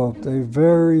developed a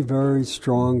very, very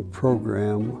strong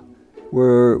program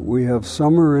where we have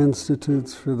summer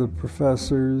institutes for the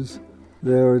professors.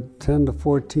 They're 10 to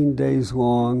 14 days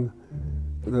long.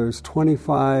 There's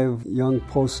 25 young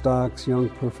postdocs, young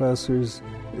professors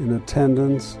in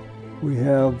attendance. We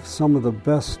have some of the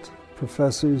best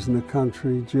professors in the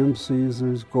country, Jim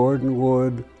Caesars, Gordon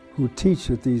Wood, who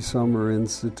teach at these summer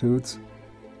institutes.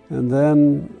 And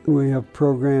then we have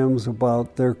programs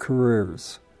about their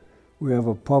careers. We have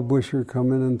a publisher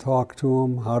come in and talk to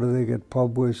them. How do they get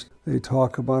published? They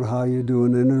talk about how you do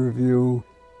an interview.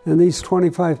 And these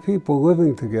 25 people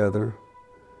living together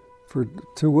for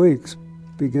 2 weeks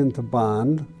begin to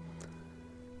bond.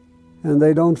 And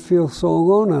they don't feel so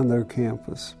alone on their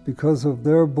campus because of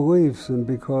their beliefs and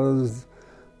because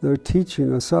they're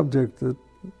teaching a subject that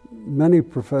many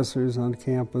professors on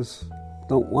campus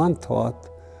don't want taught.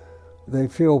 They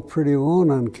feel pretty alone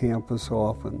on campus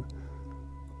often.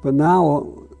 But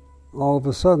now, all of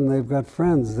a sudden, they've got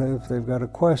friends. If they've got a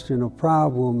question, a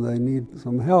problem, they need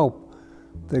some help,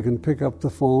 they can pick up the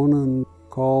phone and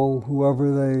call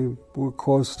whoever they were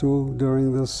close to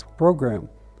during this program.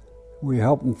 We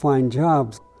help them find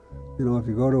jobs. You know, if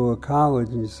you go to a college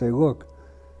and you say, look,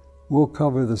 we'll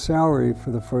cover the salary for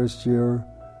the first year.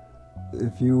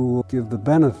 If you give the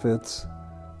benefits,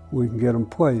 we can get them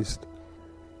placed.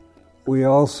 We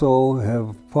also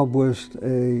have published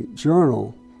a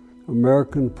journal,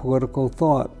 American Political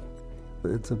Thought.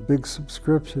 It's a big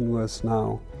subscription list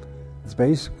now. It's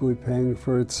basically paying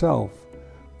for itself.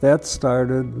 That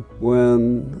started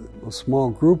when a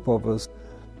small group of us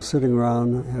sitting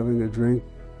around having a drink,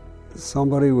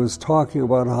 somebody was talking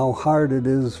about how hard it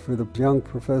is for the young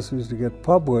professors to get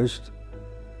published.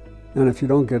 And if you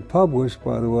don't get published,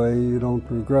 by the way, you don't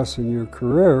progress in your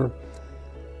career.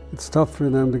 It's tough for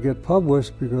them to get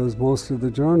published because most of the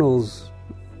journals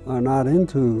are not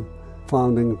into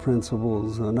founding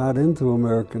principles, are not into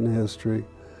American history.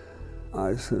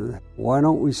 I said, why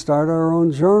don't we start our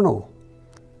own journal?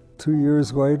 2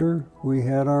 years later, we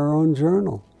had our own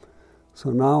journal.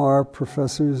 So now our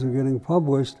professors are getting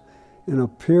published in a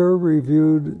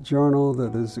peer-reviewed journal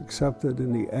that is accepted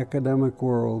in the academic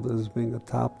world as being a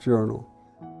top journal.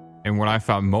 And what I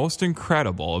found most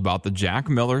incredible about the Jack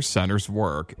Miller Center's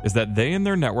work is that they and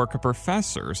their network of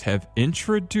professors have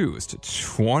introduced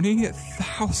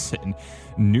 20,000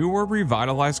 new or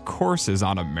revitalized courses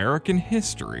on American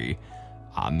history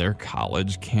on their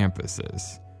college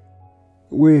campuses.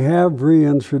 We have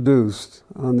reintroduced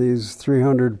on these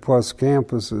 300 plus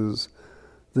campuses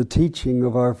the teaching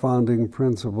of our founding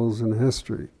principles in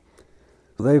history.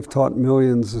 They've taught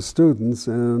millions of students,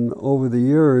 and over the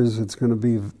years it's going to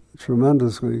be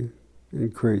tremendously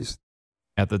increased.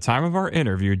 At the time of our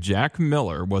interview, Jack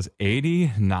Miller was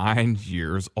 89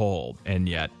 years old, and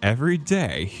yet every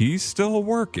day he's still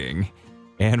working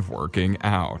and working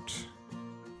out.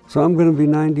 So I'm going to be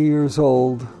 90 years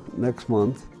old next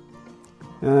month,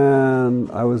 and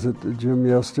I was at the gym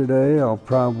yesterday. I'll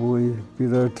probably be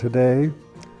there today.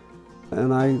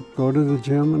 And I go to the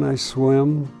gym and I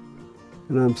swim,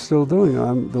 and I'm still doing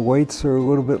it. The weights are a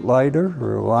little bit lighter,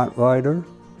 or a lot lighter.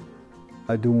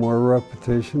 I do more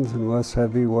repetitions and less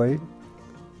heavy weight.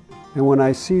 And when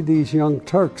I see these young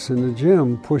Turks in the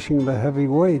gym pushing the heavy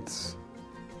weights,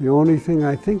 the only thing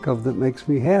I think of that makes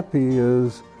me happy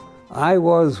is I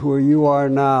was where you are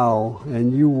now,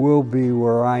 and you will be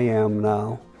where I am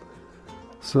now.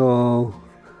 So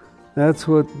that's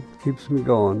what keeps me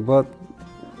going. But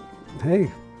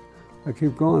hey, I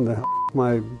keep going. To help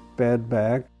my bad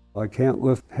back. I can't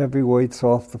lift heavy weights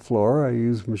off the floor. I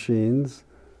use machines.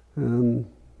 And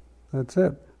that's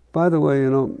it. By the way,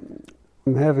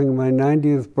 I'm having my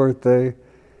 90th birthday,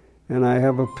 and I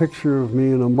have a picture of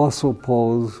me in a muscle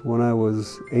pose when I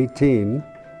was 18.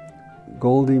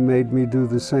 Goldie made me do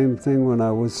the same thing when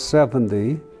I was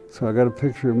 70, so I got a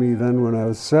picture of me then when I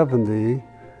was 70.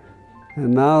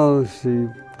 And now she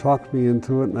talked me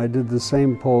into it, and I did the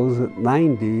same pose at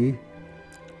 90.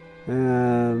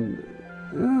 And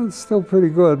yeah, it's still pretty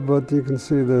good, but you can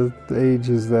see the age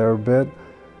is there a bit.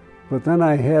 But then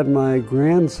I had my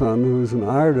grandson, who's an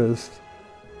artist,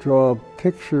 draw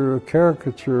a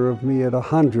caricature of me at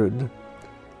 100.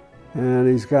 And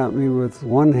he's got me with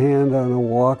one hand on a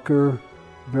walker,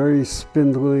 very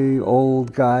spindly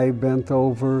old guy bent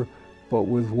over, but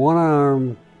with one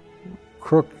arm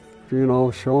crooked,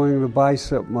 showing the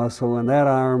bicep muscle, and that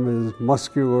arm is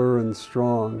muscular and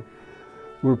strong.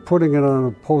 We're putting it on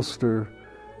a poster,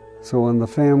 so when the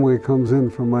family comes in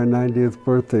for my 90th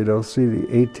birthday, they'll see the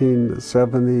 18, the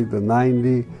 70, the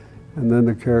 90, and then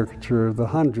the caricature of the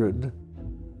 100.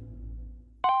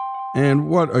 And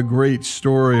what a great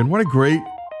story, and what a great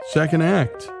second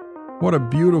act. What a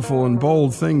beautiful and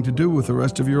bold thing to do with the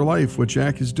rest of your life, what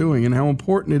Jack is doing, and how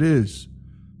important it is.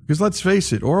 Because let's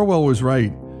face it, Orwell was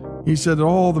right. He said that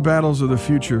all the battles of the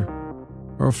future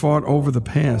are fought over the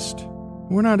past.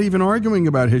 We're not even arguing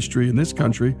about history in this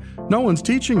country. No one's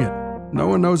teaching it. No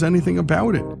one knows anything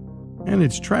about it. And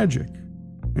it's tragic.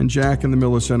 And Jack and the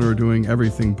Miller Center are doing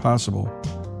everything possible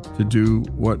to do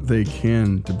what they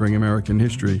can to bring American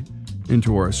history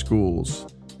into our schools.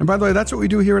 And by the way, that's what we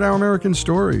do here at Our American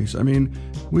Stories. I mean,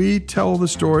 we tell the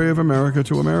story of America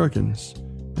to Americans.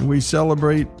 And we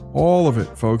celebrate all of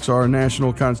it, folks. Our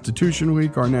National Constitution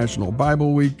Week, our National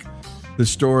Bible Week, the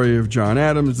story of John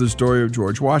Adams, the story of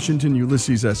George Washington,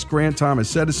 Ulysses S. Grant,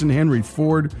 Thomas Edison, Henry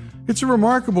Ford. It's a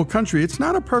remarkable country. It's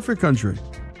not a perfect country,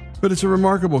 but it's a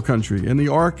remarkable country. And the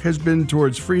arc has been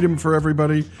towards freedom for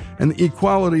everybody and the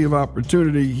equality of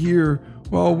opportunity here.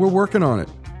 Well, we're working on it.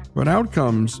 But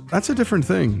outcomes, that's a different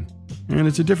thing. And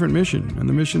it's a different mission. And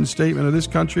the mission statement of this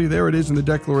country, there it is in the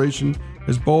Declaration,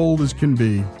 as bold as can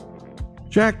be.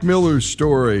 Jack Miller's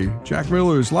story, Jack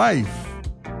Miller's life,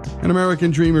 an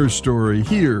American dreamer's story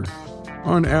here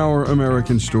on Our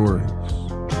American Stories.